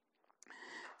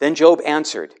 Then Job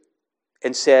answered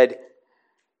and said,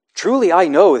 truly I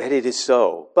know that it is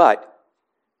so, but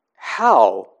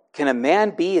how can a man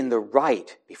be in the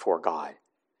right before God?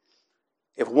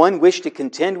 If one wished to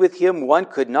contend with him, one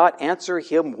could not answer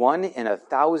him 1 in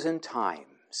 1,000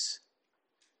 times.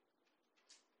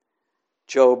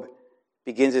 Job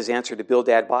begins his answer to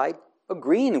Bildad by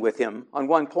agreeing with him on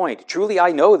one point. Truly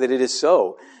I know that it is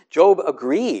so. Job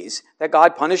agrees that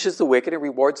God punishes the wicked and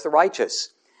rewards the righteous.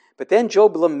 But then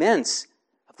Job laments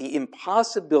the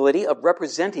impossibility of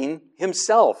representing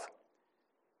himself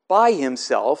by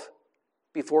himself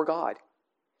before God.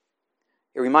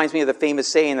 It reminds me of the famous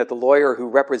saying that the lawyer who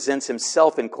represents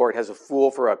himself in court has a fool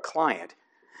for a client.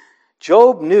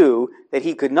 Job knew that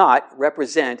he could not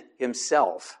represent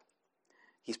himself.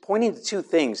 He's pointing to two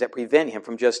things that prevent him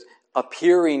from just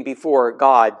appearing before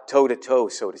God toe-to-toe,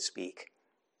 so to speak.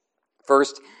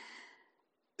 First,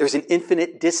 there's an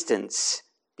infinite distance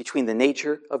between the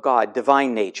nature of God,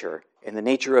 divine nature, and the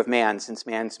nature of man, since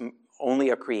man's only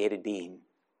a created being.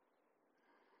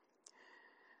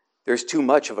 There's too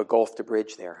much of a gulf to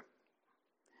bridge there.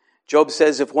 Job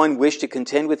says if one wished to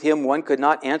contend with him, one could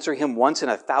not answer him once in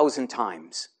 1,000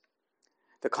 times.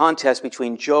 The contest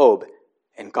between Job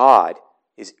and God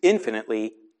is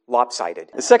infinitely lopsided.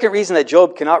 The second reason that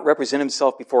Job cannot represent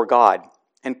himself before God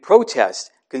and protest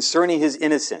concerning his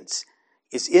innocence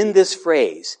is in this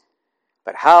phrase,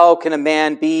 "But how can a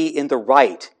man be in the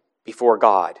right before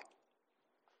God?"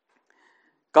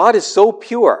 God is so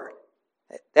pure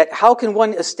that how can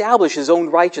one establish his own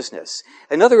righteousness?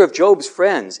 Another of Job's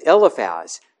friends,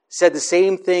 Eliphaz, said the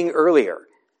same thing earlier.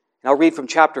 And I'll read from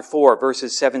chapter 4,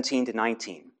 verses 17 to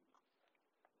 19.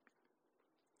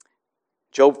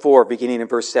 Job 4, beginning in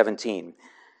verse 17.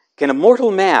 Can a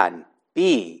mortal man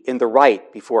be in the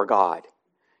right before God?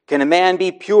 Can a man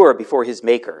be pure before his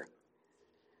Maker?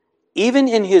 Even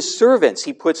in his servants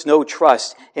he puts no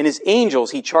trust, and his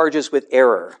angels he charges with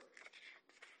error.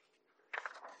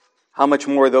 How much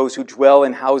more those who dwell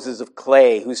in houses of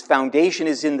clay, whose foundation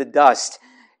is in the dust,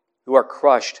 who are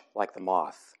crushed like the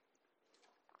moth.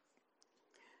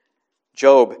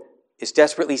 Job is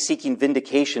desperately seeking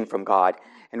vindication from God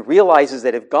and realizes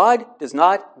that if God does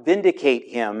not vindicate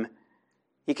him,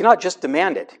 he cannot just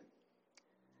demand it.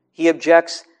 He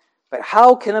objects, but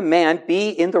how can a man be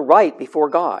in the right before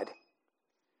God?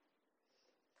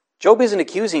 Job isn't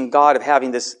accusing God of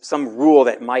having some rule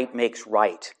that might makes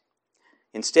right.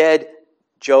 Instead,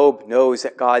 Job knows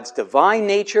that God's divine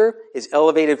nature is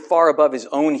elevated far above his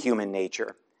own human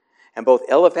nature. And both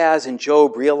Eliphaz and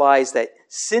Job realize that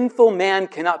sinful man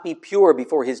cannot be pure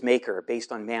before his Maker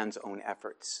based on man's own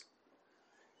efforts.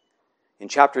 In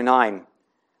chapter 9,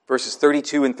 verses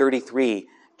 32 and 33,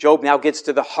 Job now gets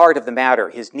to the heart of the matter,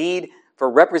 his need for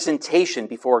representation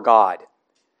before God.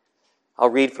 I'll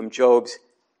read from Job's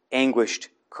anguished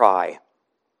cry.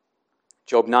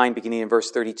 Job 9, beginning in verse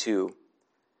 32.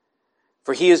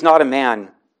 For he is not a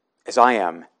man as I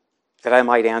am, that I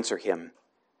might answer him,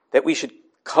 that we should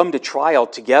come to trial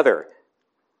together.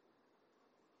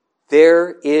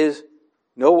 There is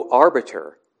no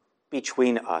arbiter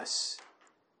between us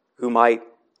who might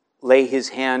lay his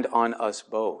hand on us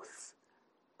both.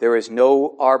 There is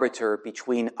no arbiter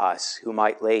between us who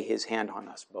might lay his hand on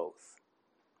us both.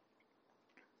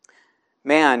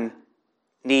 Man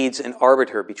needs an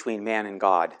arbiter between man and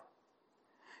God.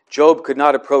 Job could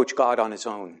not approach God on his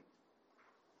own.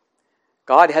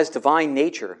 God has divine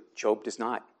nature. Job does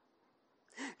not.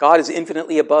 God is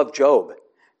infinitely above Job.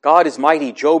 God is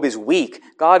mighty. Job is weak.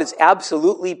 God is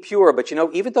absolutely pure. But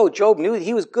even though Job knew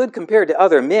he was good compared to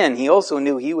other men, he also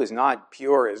knew he was not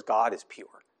pure as God is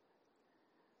pure.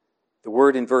 The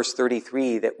word in verse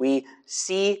 33 that we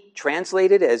see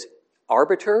translated as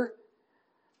arbiter,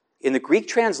 in the Greek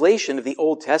translation of the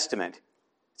Old Testament,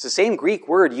 it's the same Greek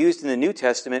word used in the New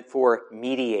Testament for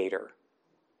mediator.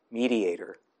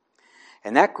 Mediator.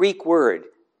 And that Greek word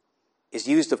is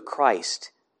used of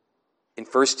Christ in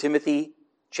 1 Timothy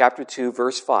chapter 2,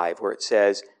 verse 5, where it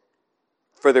says,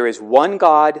 "For there is one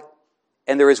God,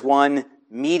 and there is one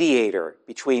mediator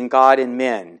between God and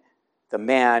men, the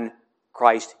man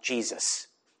Christ Jesus."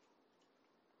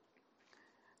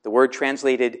 The word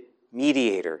translated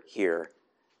mediator here,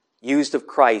 used of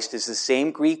Christ, is the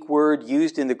same Greek word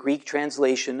used in the Greek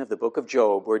translation of the book of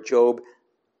Job, where Job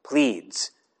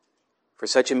pleads for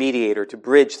such a mediator to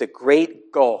bridge the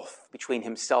great gulf between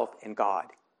himself and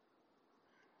God.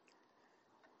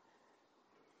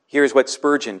 Here's what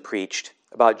Spurgeon preached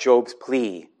about Job's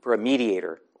plea for a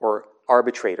mediator or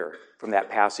arbitrator from that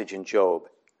passage in Job.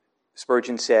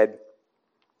 Spurgeon said,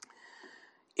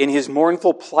 "In his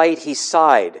mournful plight he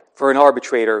sighed for an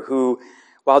arbitrator who,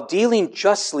 while dealing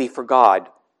justly for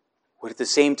God, would at the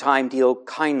same time deal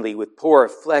kindly with poor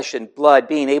flesh and blood,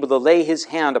 being able to lay his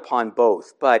hand upon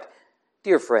both. But,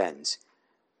 dear friends,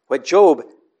 what Job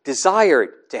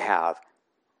desired to have,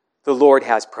 the Lord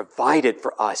has provided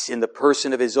for us in the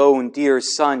person of his own dear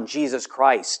Son, Jesus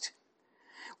Christ.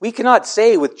 We cannot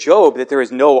say with Job that there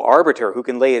is no arbiter who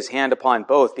can lay his hand upon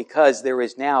both, because there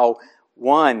is now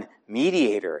one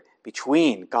mediator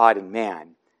between God and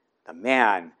man, the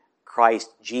man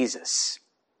Christ Jesus."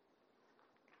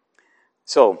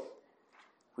 So,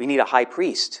 we need a high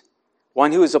priest,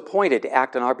 one who is appointed to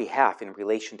act on our behalf in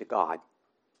relation to God.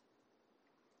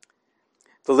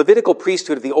 The Levitical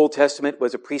priesthood of the Old Testament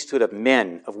was a priesthood of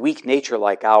men of weak nature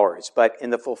like ours, but in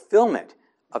the fulfillment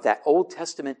of that Old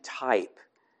Testament type,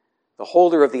 the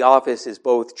holder of the office is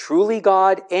both truly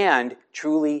God and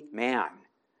truly man.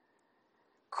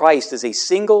 Christ is a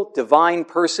single divine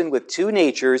person with two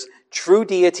natures, true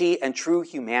deity and true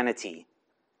humanity.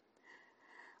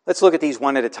 Let's look at these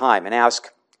one at a time and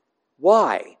ask,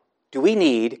 why do we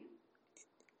need,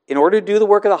 in order to do the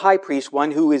work of the high priest,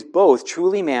 one who is both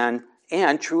truly man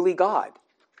and truly God?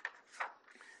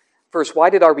 First, why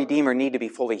did our Redeemer need to be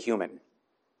fully human?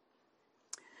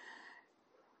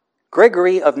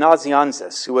 Gregory of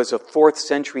Nazianzus, who was a 4th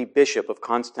century bishop of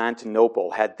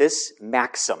Constantinople, had this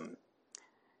maxim.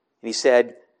 And he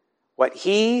said, what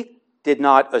he did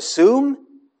not assume,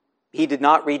 he did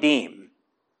not redeem.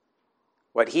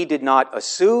 What he did not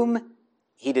assume,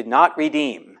 he did not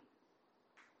redeem.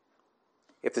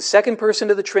 If the second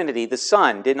person of the Trinity, the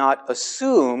Son, did not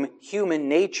assume human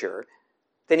nature,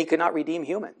 then he could not redeem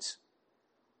humans.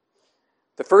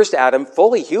 The first Adam,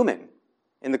 fully human,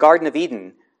 in the Garden of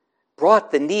Eden,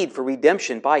 brought the need for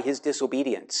redemption by his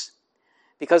disobedience.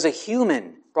 Because a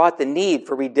human brought the need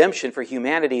for redemption for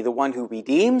humanity, the one who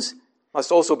redeems must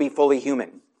also be fully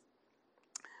human.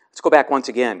 Let's go back once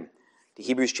again to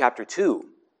Hebrews chapter 2.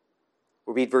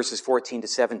 We'll read verses 14 to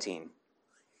 17.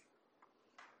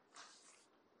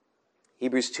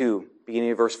 Hebrews 2,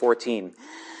 beginning of verse 14.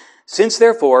 Since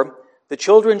therefore the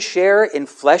children share in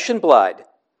flesh and blood,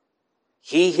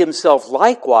 he himself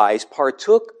likewise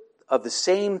partook of the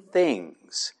same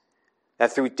things,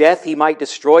 that through death he might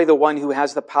destroy the one who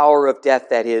has the power of death,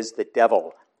 that is, the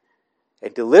devil,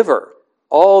 and deliver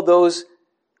all those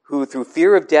who through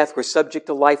fear of death were subject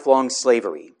to lifelong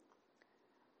slavery.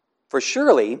 For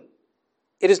surely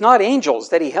it is not angels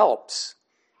that he helps,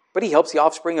 but he helps the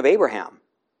offspring of Abraham.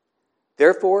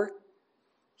 Therefore,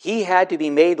 he had to be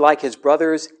made like his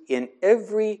brothers in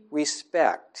every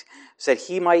respect, so that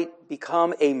he might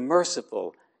become a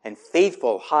merciful and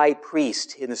faithful high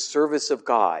priest in the service of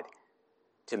God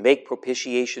to make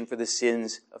propitiation for the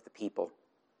sins of the people.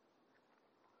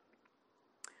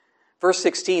 Verse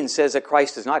 16 says that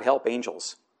Christ does not help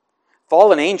angels.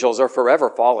 Fallen angels are forever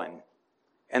fallen,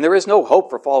 and there is no hope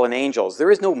for fallen angels.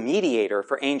 There is no mediator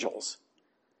for angels.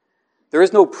 There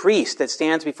is no priest that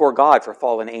stands before God for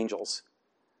fallen angels.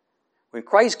 When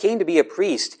Christ came to be a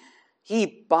priest,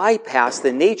 he bypassed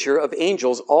the nature of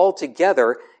angels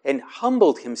altogether and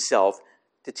humbled himself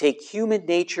to take human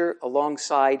nature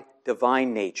alongside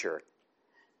divine nature.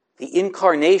 The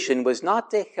incarnation was not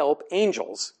to help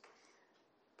angels,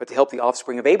 but to help the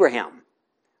offspring of Abraham,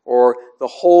 or the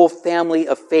whole family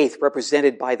of faith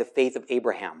represented by the faith of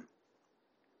Abraham.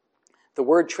 The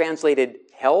word translated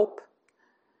help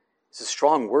is a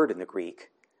strong word in the Greek,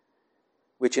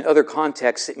 which in other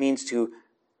contexts it means to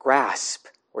grasp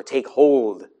or take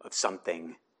hold of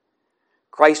something.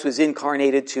 Christ was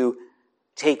incarnated to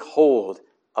take hold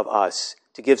of us,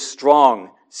 to give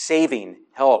strong, saving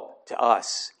help to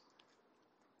us.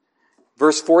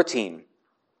 Verse 14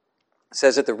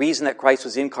 says that the reason that Christ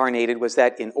was incarnated was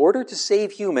that in order to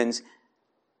save humans,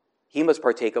 he must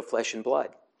partake of flesh and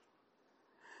blood.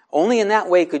 Only in that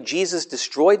way could Jesus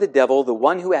destroy the devil, the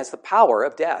one who has the power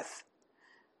of death.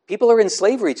 People are in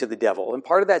slavery to the devil, and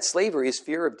part of that slavery is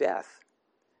fear of death.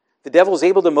 The devil is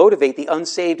able to motivate the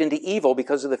unsaved into evil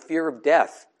because of the fear of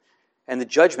death and the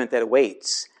judgment that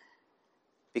awaits.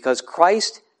 Because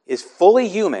Christ is fully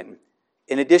human,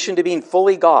 in addition to being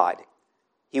fully God,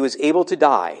 he was able to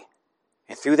die,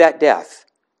 and through that death,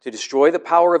 to destroy the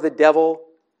power of the devil,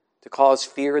 to cause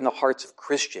fear in the hearts of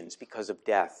Christians because of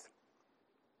death.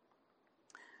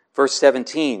 Verse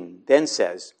 17 then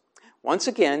says, once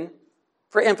again,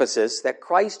 for emphasis, that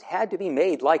Christ had to be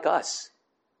made like us.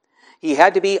 He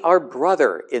had to be our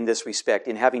brother in this respect,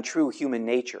 in having true human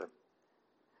nature.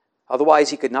 Otherwise,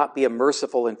 he could not be a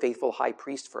merciful and faithful high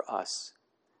priest for us.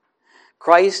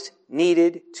 Christ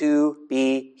needed to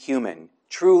be human,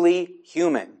 truly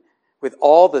human, with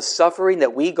all the suffering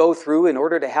that we go through in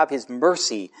order to have his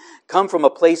mercy come from a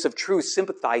place of true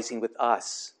sympathizing with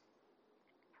us.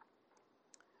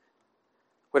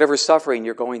 Whatever suffering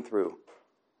you're going through,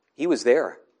 he was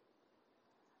there.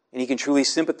 And he can truly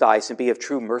sympathize and be of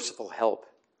true merciful help.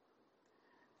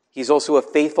 He's also a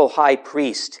faithful high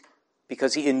priest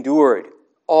because he endured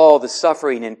all the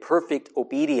suffering in perfect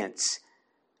obedience,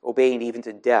 obeying even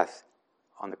to death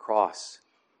on the cross.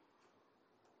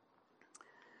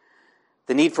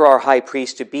 The need for our high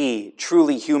priest to be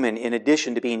truly human in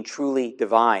addition to being truly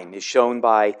divine is shown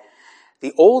by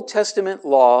the Old Testament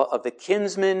law of the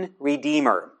kinsman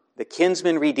redeemer. The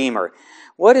kinsman redeemer.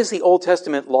 What is the Old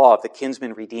Testament law of the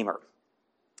kinsman redeemer?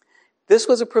 This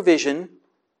was a provision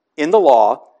in the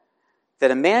law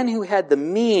that a man who had the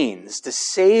means to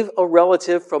save a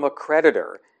relative from a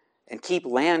creditor and keep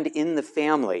land in the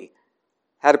family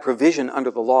had a provision under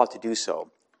the law to do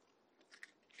so.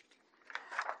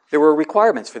 There were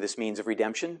requirements for this means of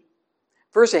redemption.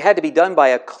 First, it had to be done by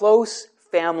a close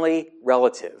family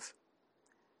relative.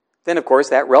 Then, of course,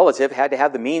 that relative had to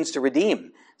have the means to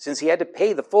redeem, since he had to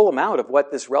pay the full amount of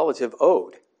what this relative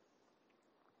owed.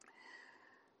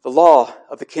 The law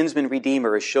of the kinsman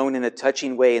redeemer is shown in a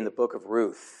touching way in the book of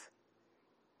Ruth.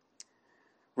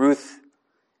 Ruth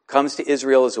comes to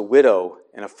Israel as a widow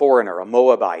and a foreigner, a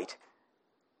Moabite,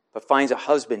 but finds a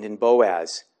husband in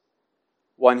Boaz,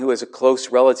 one who is a close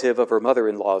relative of her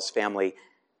mother-in-law's family,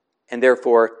 and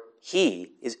therefore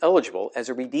he is eligible as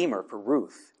a redeemer for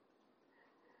Ruth.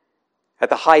 At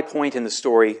the high point in the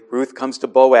story, Ruth comes to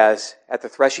Boaz at the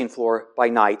threshing floor by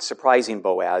night, surprising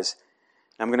Boaz.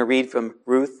 I'm going to read from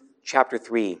Ruth chapter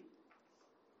 3,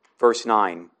 verse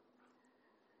 9.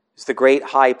 It's the great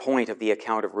high point of the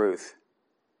account of Ruth.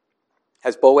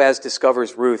 As Boaz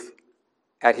discovers Ruth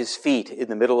at his feet in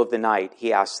the middle of the night,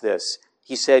 he asks this.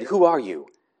 He said, "Who are you?"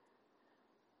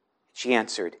 She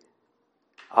answered,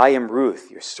 "I am Ruth,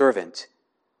 your servant.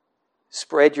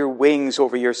 Spread your wings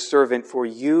over your servant, for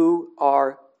you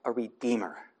are a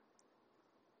redeemer."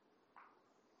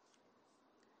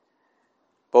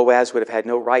 Boaz would have had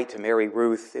no right to marry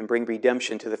Ruth and bring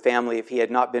redemption to the family if he had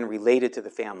not been related to the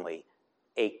family,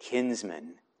 a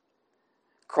kinsman.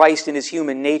 Christ in his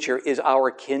human nature is our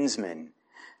kinsman,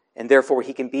 and therefore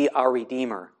he can be our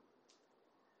redeemer.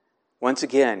 Once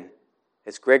again,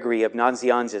 as Gregory of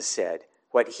Nazianzus said,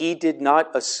 what he did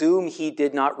not assume, he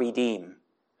did not redeem.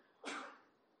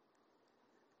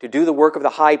 To do the work of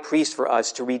the high priest for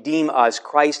us, to redeem us,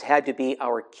 Christ had to be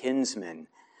our kinsman.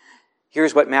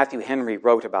 Here's what Matthew Henry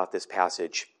wrote about this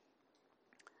passage.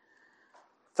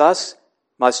 "Thus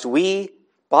must we,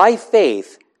 by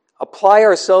faith, apply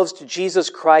ourselves to Jesus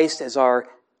Christ as our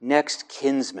next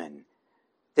kinsman,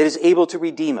 that is able to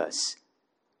redeem us.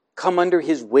 Come under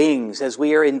his wings as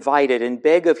we are invited, and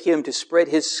beg of him to spread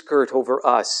his skirt over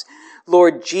us.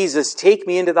 Lord Jesus, take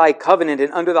me into thy covenant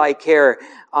and under thy care.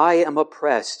 I am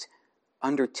oppressed.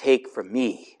 Undertake for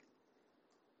me."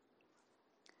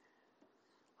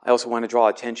 I also want to draw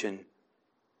attention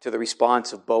to the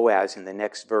response of Boaz in the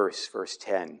next verse, verse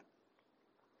 10.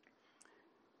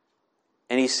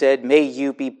 And he said, "May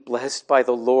you be blessed by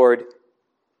the Lord,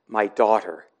 my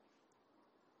daughter.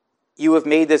 You have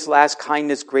made this last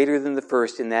kindness greater than the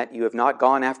first, in that you have not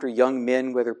gone after young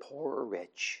men, whether poor or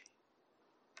rich."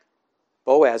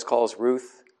 Boaz calls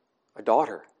Ruth a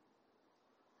daughter.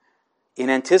 In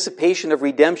anticipation of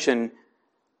redemption,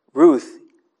 Ruth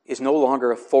is no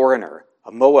longer a foreigner,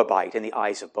 a Moabite in the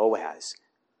eyes of Boaz.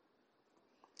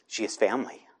 She is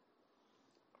family.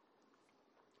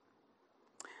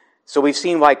 So we've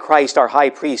seen why Christ, our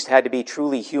high priest, had to be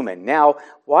truly human. Now,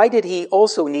 why did he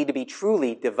also need to be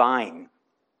truly divine?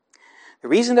 The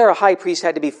reason that our high priest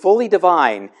had to be fully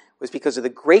divine was because of the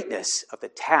greatness of the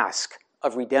task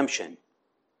of redemption.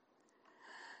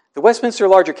 The Westminster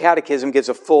Larger Catechism gives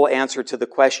a full answer to the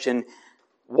question,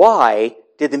 why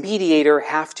did the mediator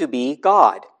have to be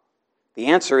God? The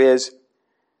answer is,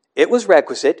 it was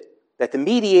requisite that the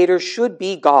mediator should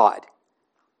be God,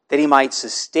 that he might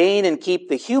sustain and keep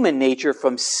the human nature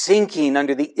from sinking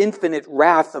under the infinite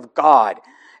wrath of God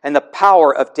and the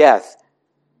power of death,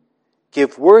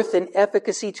 give worth and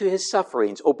efficacy to his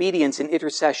sufferings, obedience and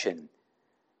intercession,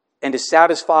 and to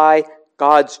satisfy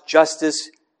God's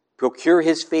justice, procure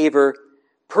his favor,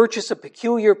 purchase a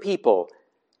peculiar people,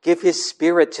 give his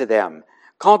spirit to them,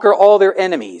 conquer all their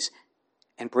enemies,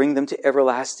 and bring them to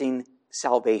everlasting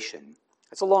salvation.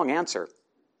 That's a long answer.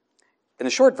 And the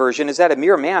short version is that a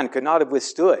mere man could not have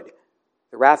withstood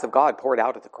the wrath of God poured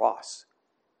out at the cross.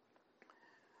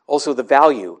 Also, the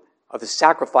value of the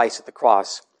sacrifice at the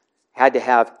cross had to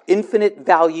have infinite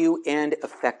value and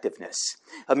effectiveness.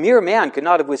 A mere man could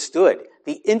not have withstood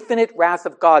the infinite wrath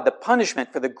of God, the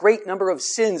punishment for the great number of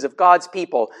sins of God's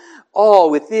people, all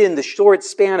within the short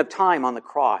span of time on the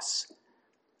cross.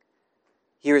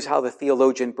 Here's how the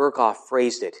theologian Berkhoff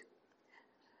phrased it.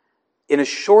 In a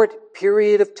short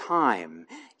period of time,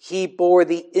 he bore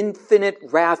the infinite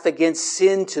wrath against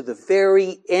sin to the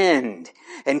very end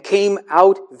and came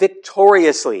out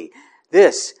victoriously.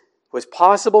 This was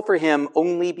possible for him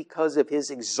only because of his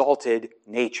exalted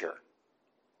nature.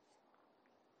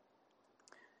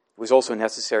 It was also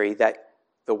necessary that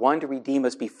the one to redeem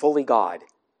us be fully God,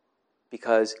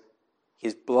 because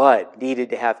His blood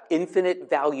needed to have infinite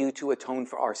value to atone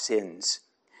for our sins.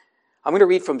 I'm going to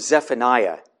read from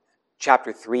Zephaniah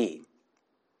chapter 3.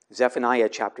 Zephaniah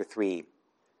chapter 3,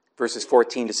 verses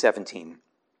 14 to 17.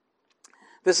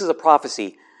 This is a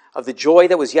prophecy of the joy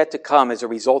that was yet to come as a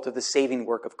result of the saving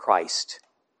work of Christ.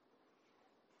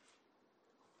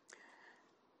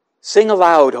 Sing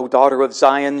aloud, O daughter of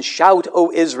Zion. Shout,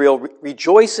 O Israel.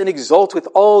 Rejoice and exult with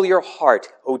all your heart,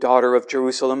 O daughter of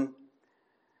Jerusalem.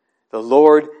 The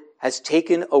Lord has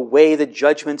taken away the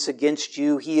judgments against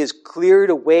you. He has cleared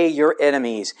away your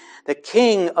enemies. The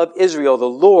King of Israel, the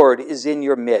Lord, is in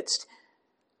your midst.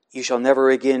 You shall never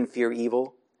again fear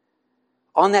evil.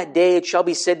 On that day it shall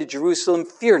be said to Jerusalem,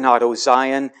 fear not, O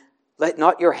Zion. Let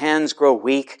not your hands grow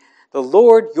weak. The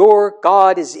Lord your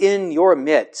God is in your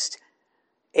midst,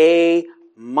 a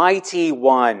mighty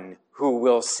one who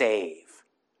will save.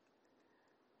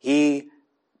 He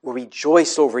will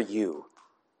rejoice over you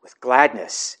with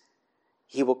gladness.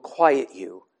 He will quiet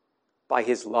you by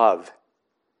his love.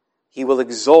 He will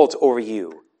exult over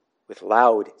you with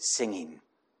loud singing.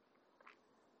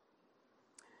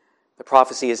 The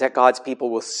prophecy is that God's people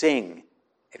will sing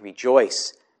and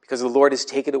rejoice because the Lord has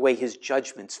taken away his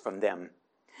judgments from them.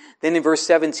 Then in verse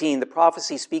 17, the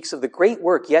prophecy speaks of the great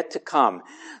work yet to come.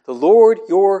 The Lord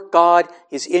your God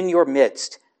is in your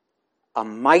midst, a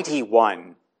mighty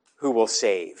one who will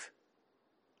save.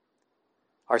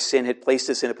 Our sin had placed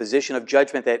us in a position of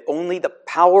judgment that only the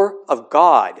power of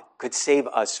God could save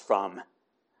us from.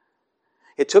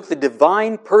 It took the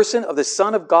divine person of the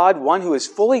Son of God, one who is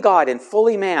fully God and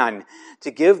fully man,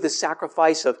 to give the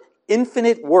sacrifice of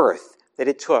infinite worth that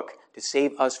it took to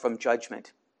save us from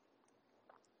judgment.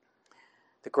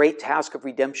 The great task of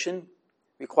redemption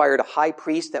required a high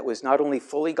priest that was not only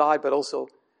fully God, but also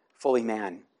fully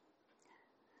man.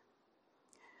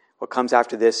 What comes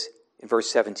after this in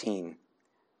verse 17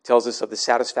 tells us of the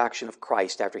satisfaction of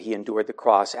Christ after he endured the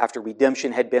cross, after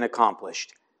redemption had been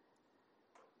accomplished.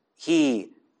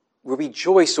 He will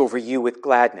rejoice over you with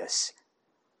gladness.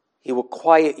 He will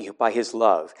quiet you by his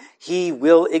love. He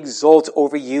will exult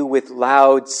over you with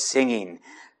loud singing.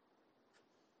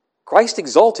 Christ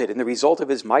exulted in the result of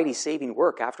his mighty saving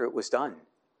work after it was done.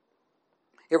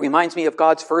 It reminds me of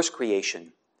God's first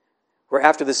creation, where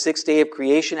after the sixth day of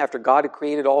creation, after God had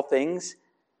created all things,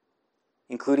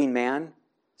 including man,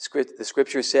 the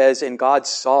scripture says, and God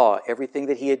saw everything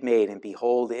that he had made, and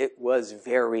behold, it was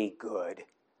very good.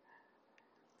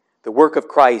 The work of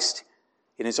Christ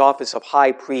in his office of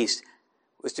high priest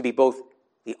was to be both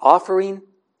the offering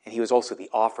and he was also the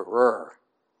offerer.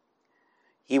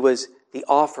 He was the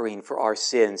offering for our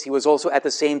sins. He was also at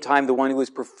the same time the one who was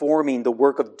performing the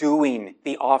work of doing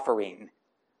the offering.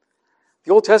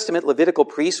 The Old Testament Levitical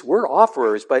priests were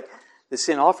offerers, but the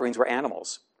sin offerings were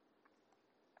animals.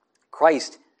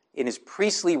 Christ, in his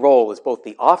priestly role, is both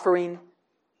the offering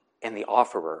and the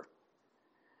offerer.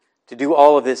 To do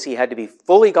all of this, he had to be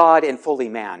fully God and fully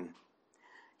man.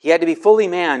 He had to be fully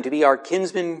man to be our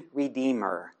kinsman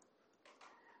redeemer.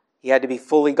 He had to be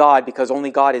fully God because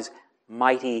only God is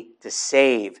mighty to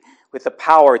save, with the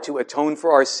power to atone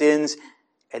for our sins,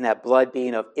 and that blood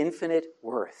being of infinite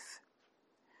worth.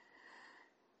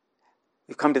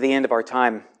 We've come to the end of our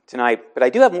time tonight, but I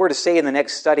do have more to say in the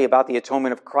next study about the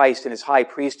atonement of Christ and his high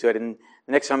priesthood, and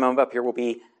the next time I'm up here will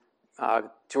be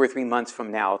 2 or 3 months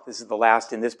from now. This is the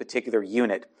last in this particular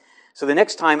unit. So the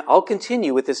next time I'll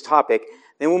continue with this topic,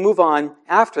 then we'll move on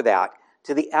after that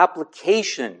to the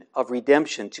application of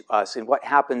redemption to us and what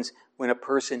happens when a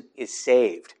person is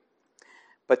saved.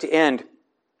 But to end,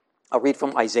 I'll read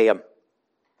from Isaiah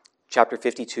chapter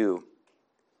 52,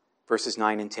 verses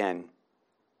 9 and 10.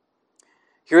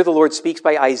 Here the Lord speaks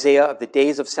by Isaiah of the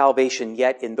days of salvation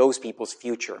yet in those people's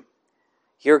future.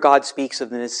 Here God speaks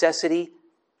of the necessity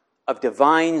of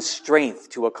divine strength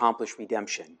to accomplish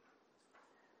redemption.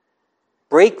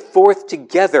 Break forth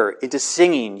together into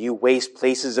singing, you waste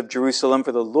places of Jerusalem,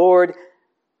 for the Lord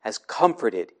has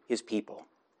comforted his people.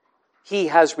 He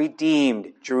has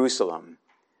redeemed Jerusalem.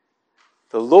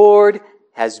 The Lord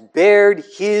has bared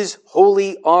his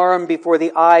holy arm before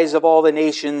the eyes of all the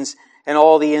nations, and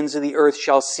all the ends of the earth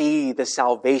shall see the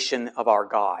salvation of our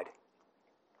God.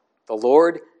 The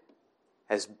Lord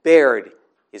has bared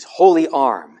his holy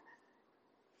arm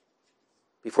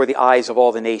before the eyes of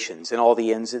all the nations, and all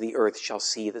the ends of the earth shall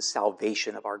see the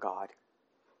salvation of our God.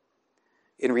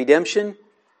 In redemption,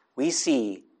 we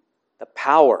see the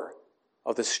power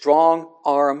of the strong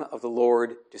arm of the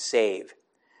Lord to save.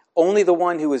 Only the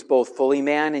one who is both fully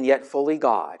man and yet fully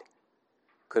God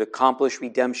could accomplish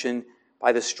redemption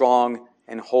by the strong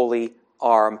and holy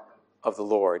arm of the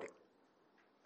Lord.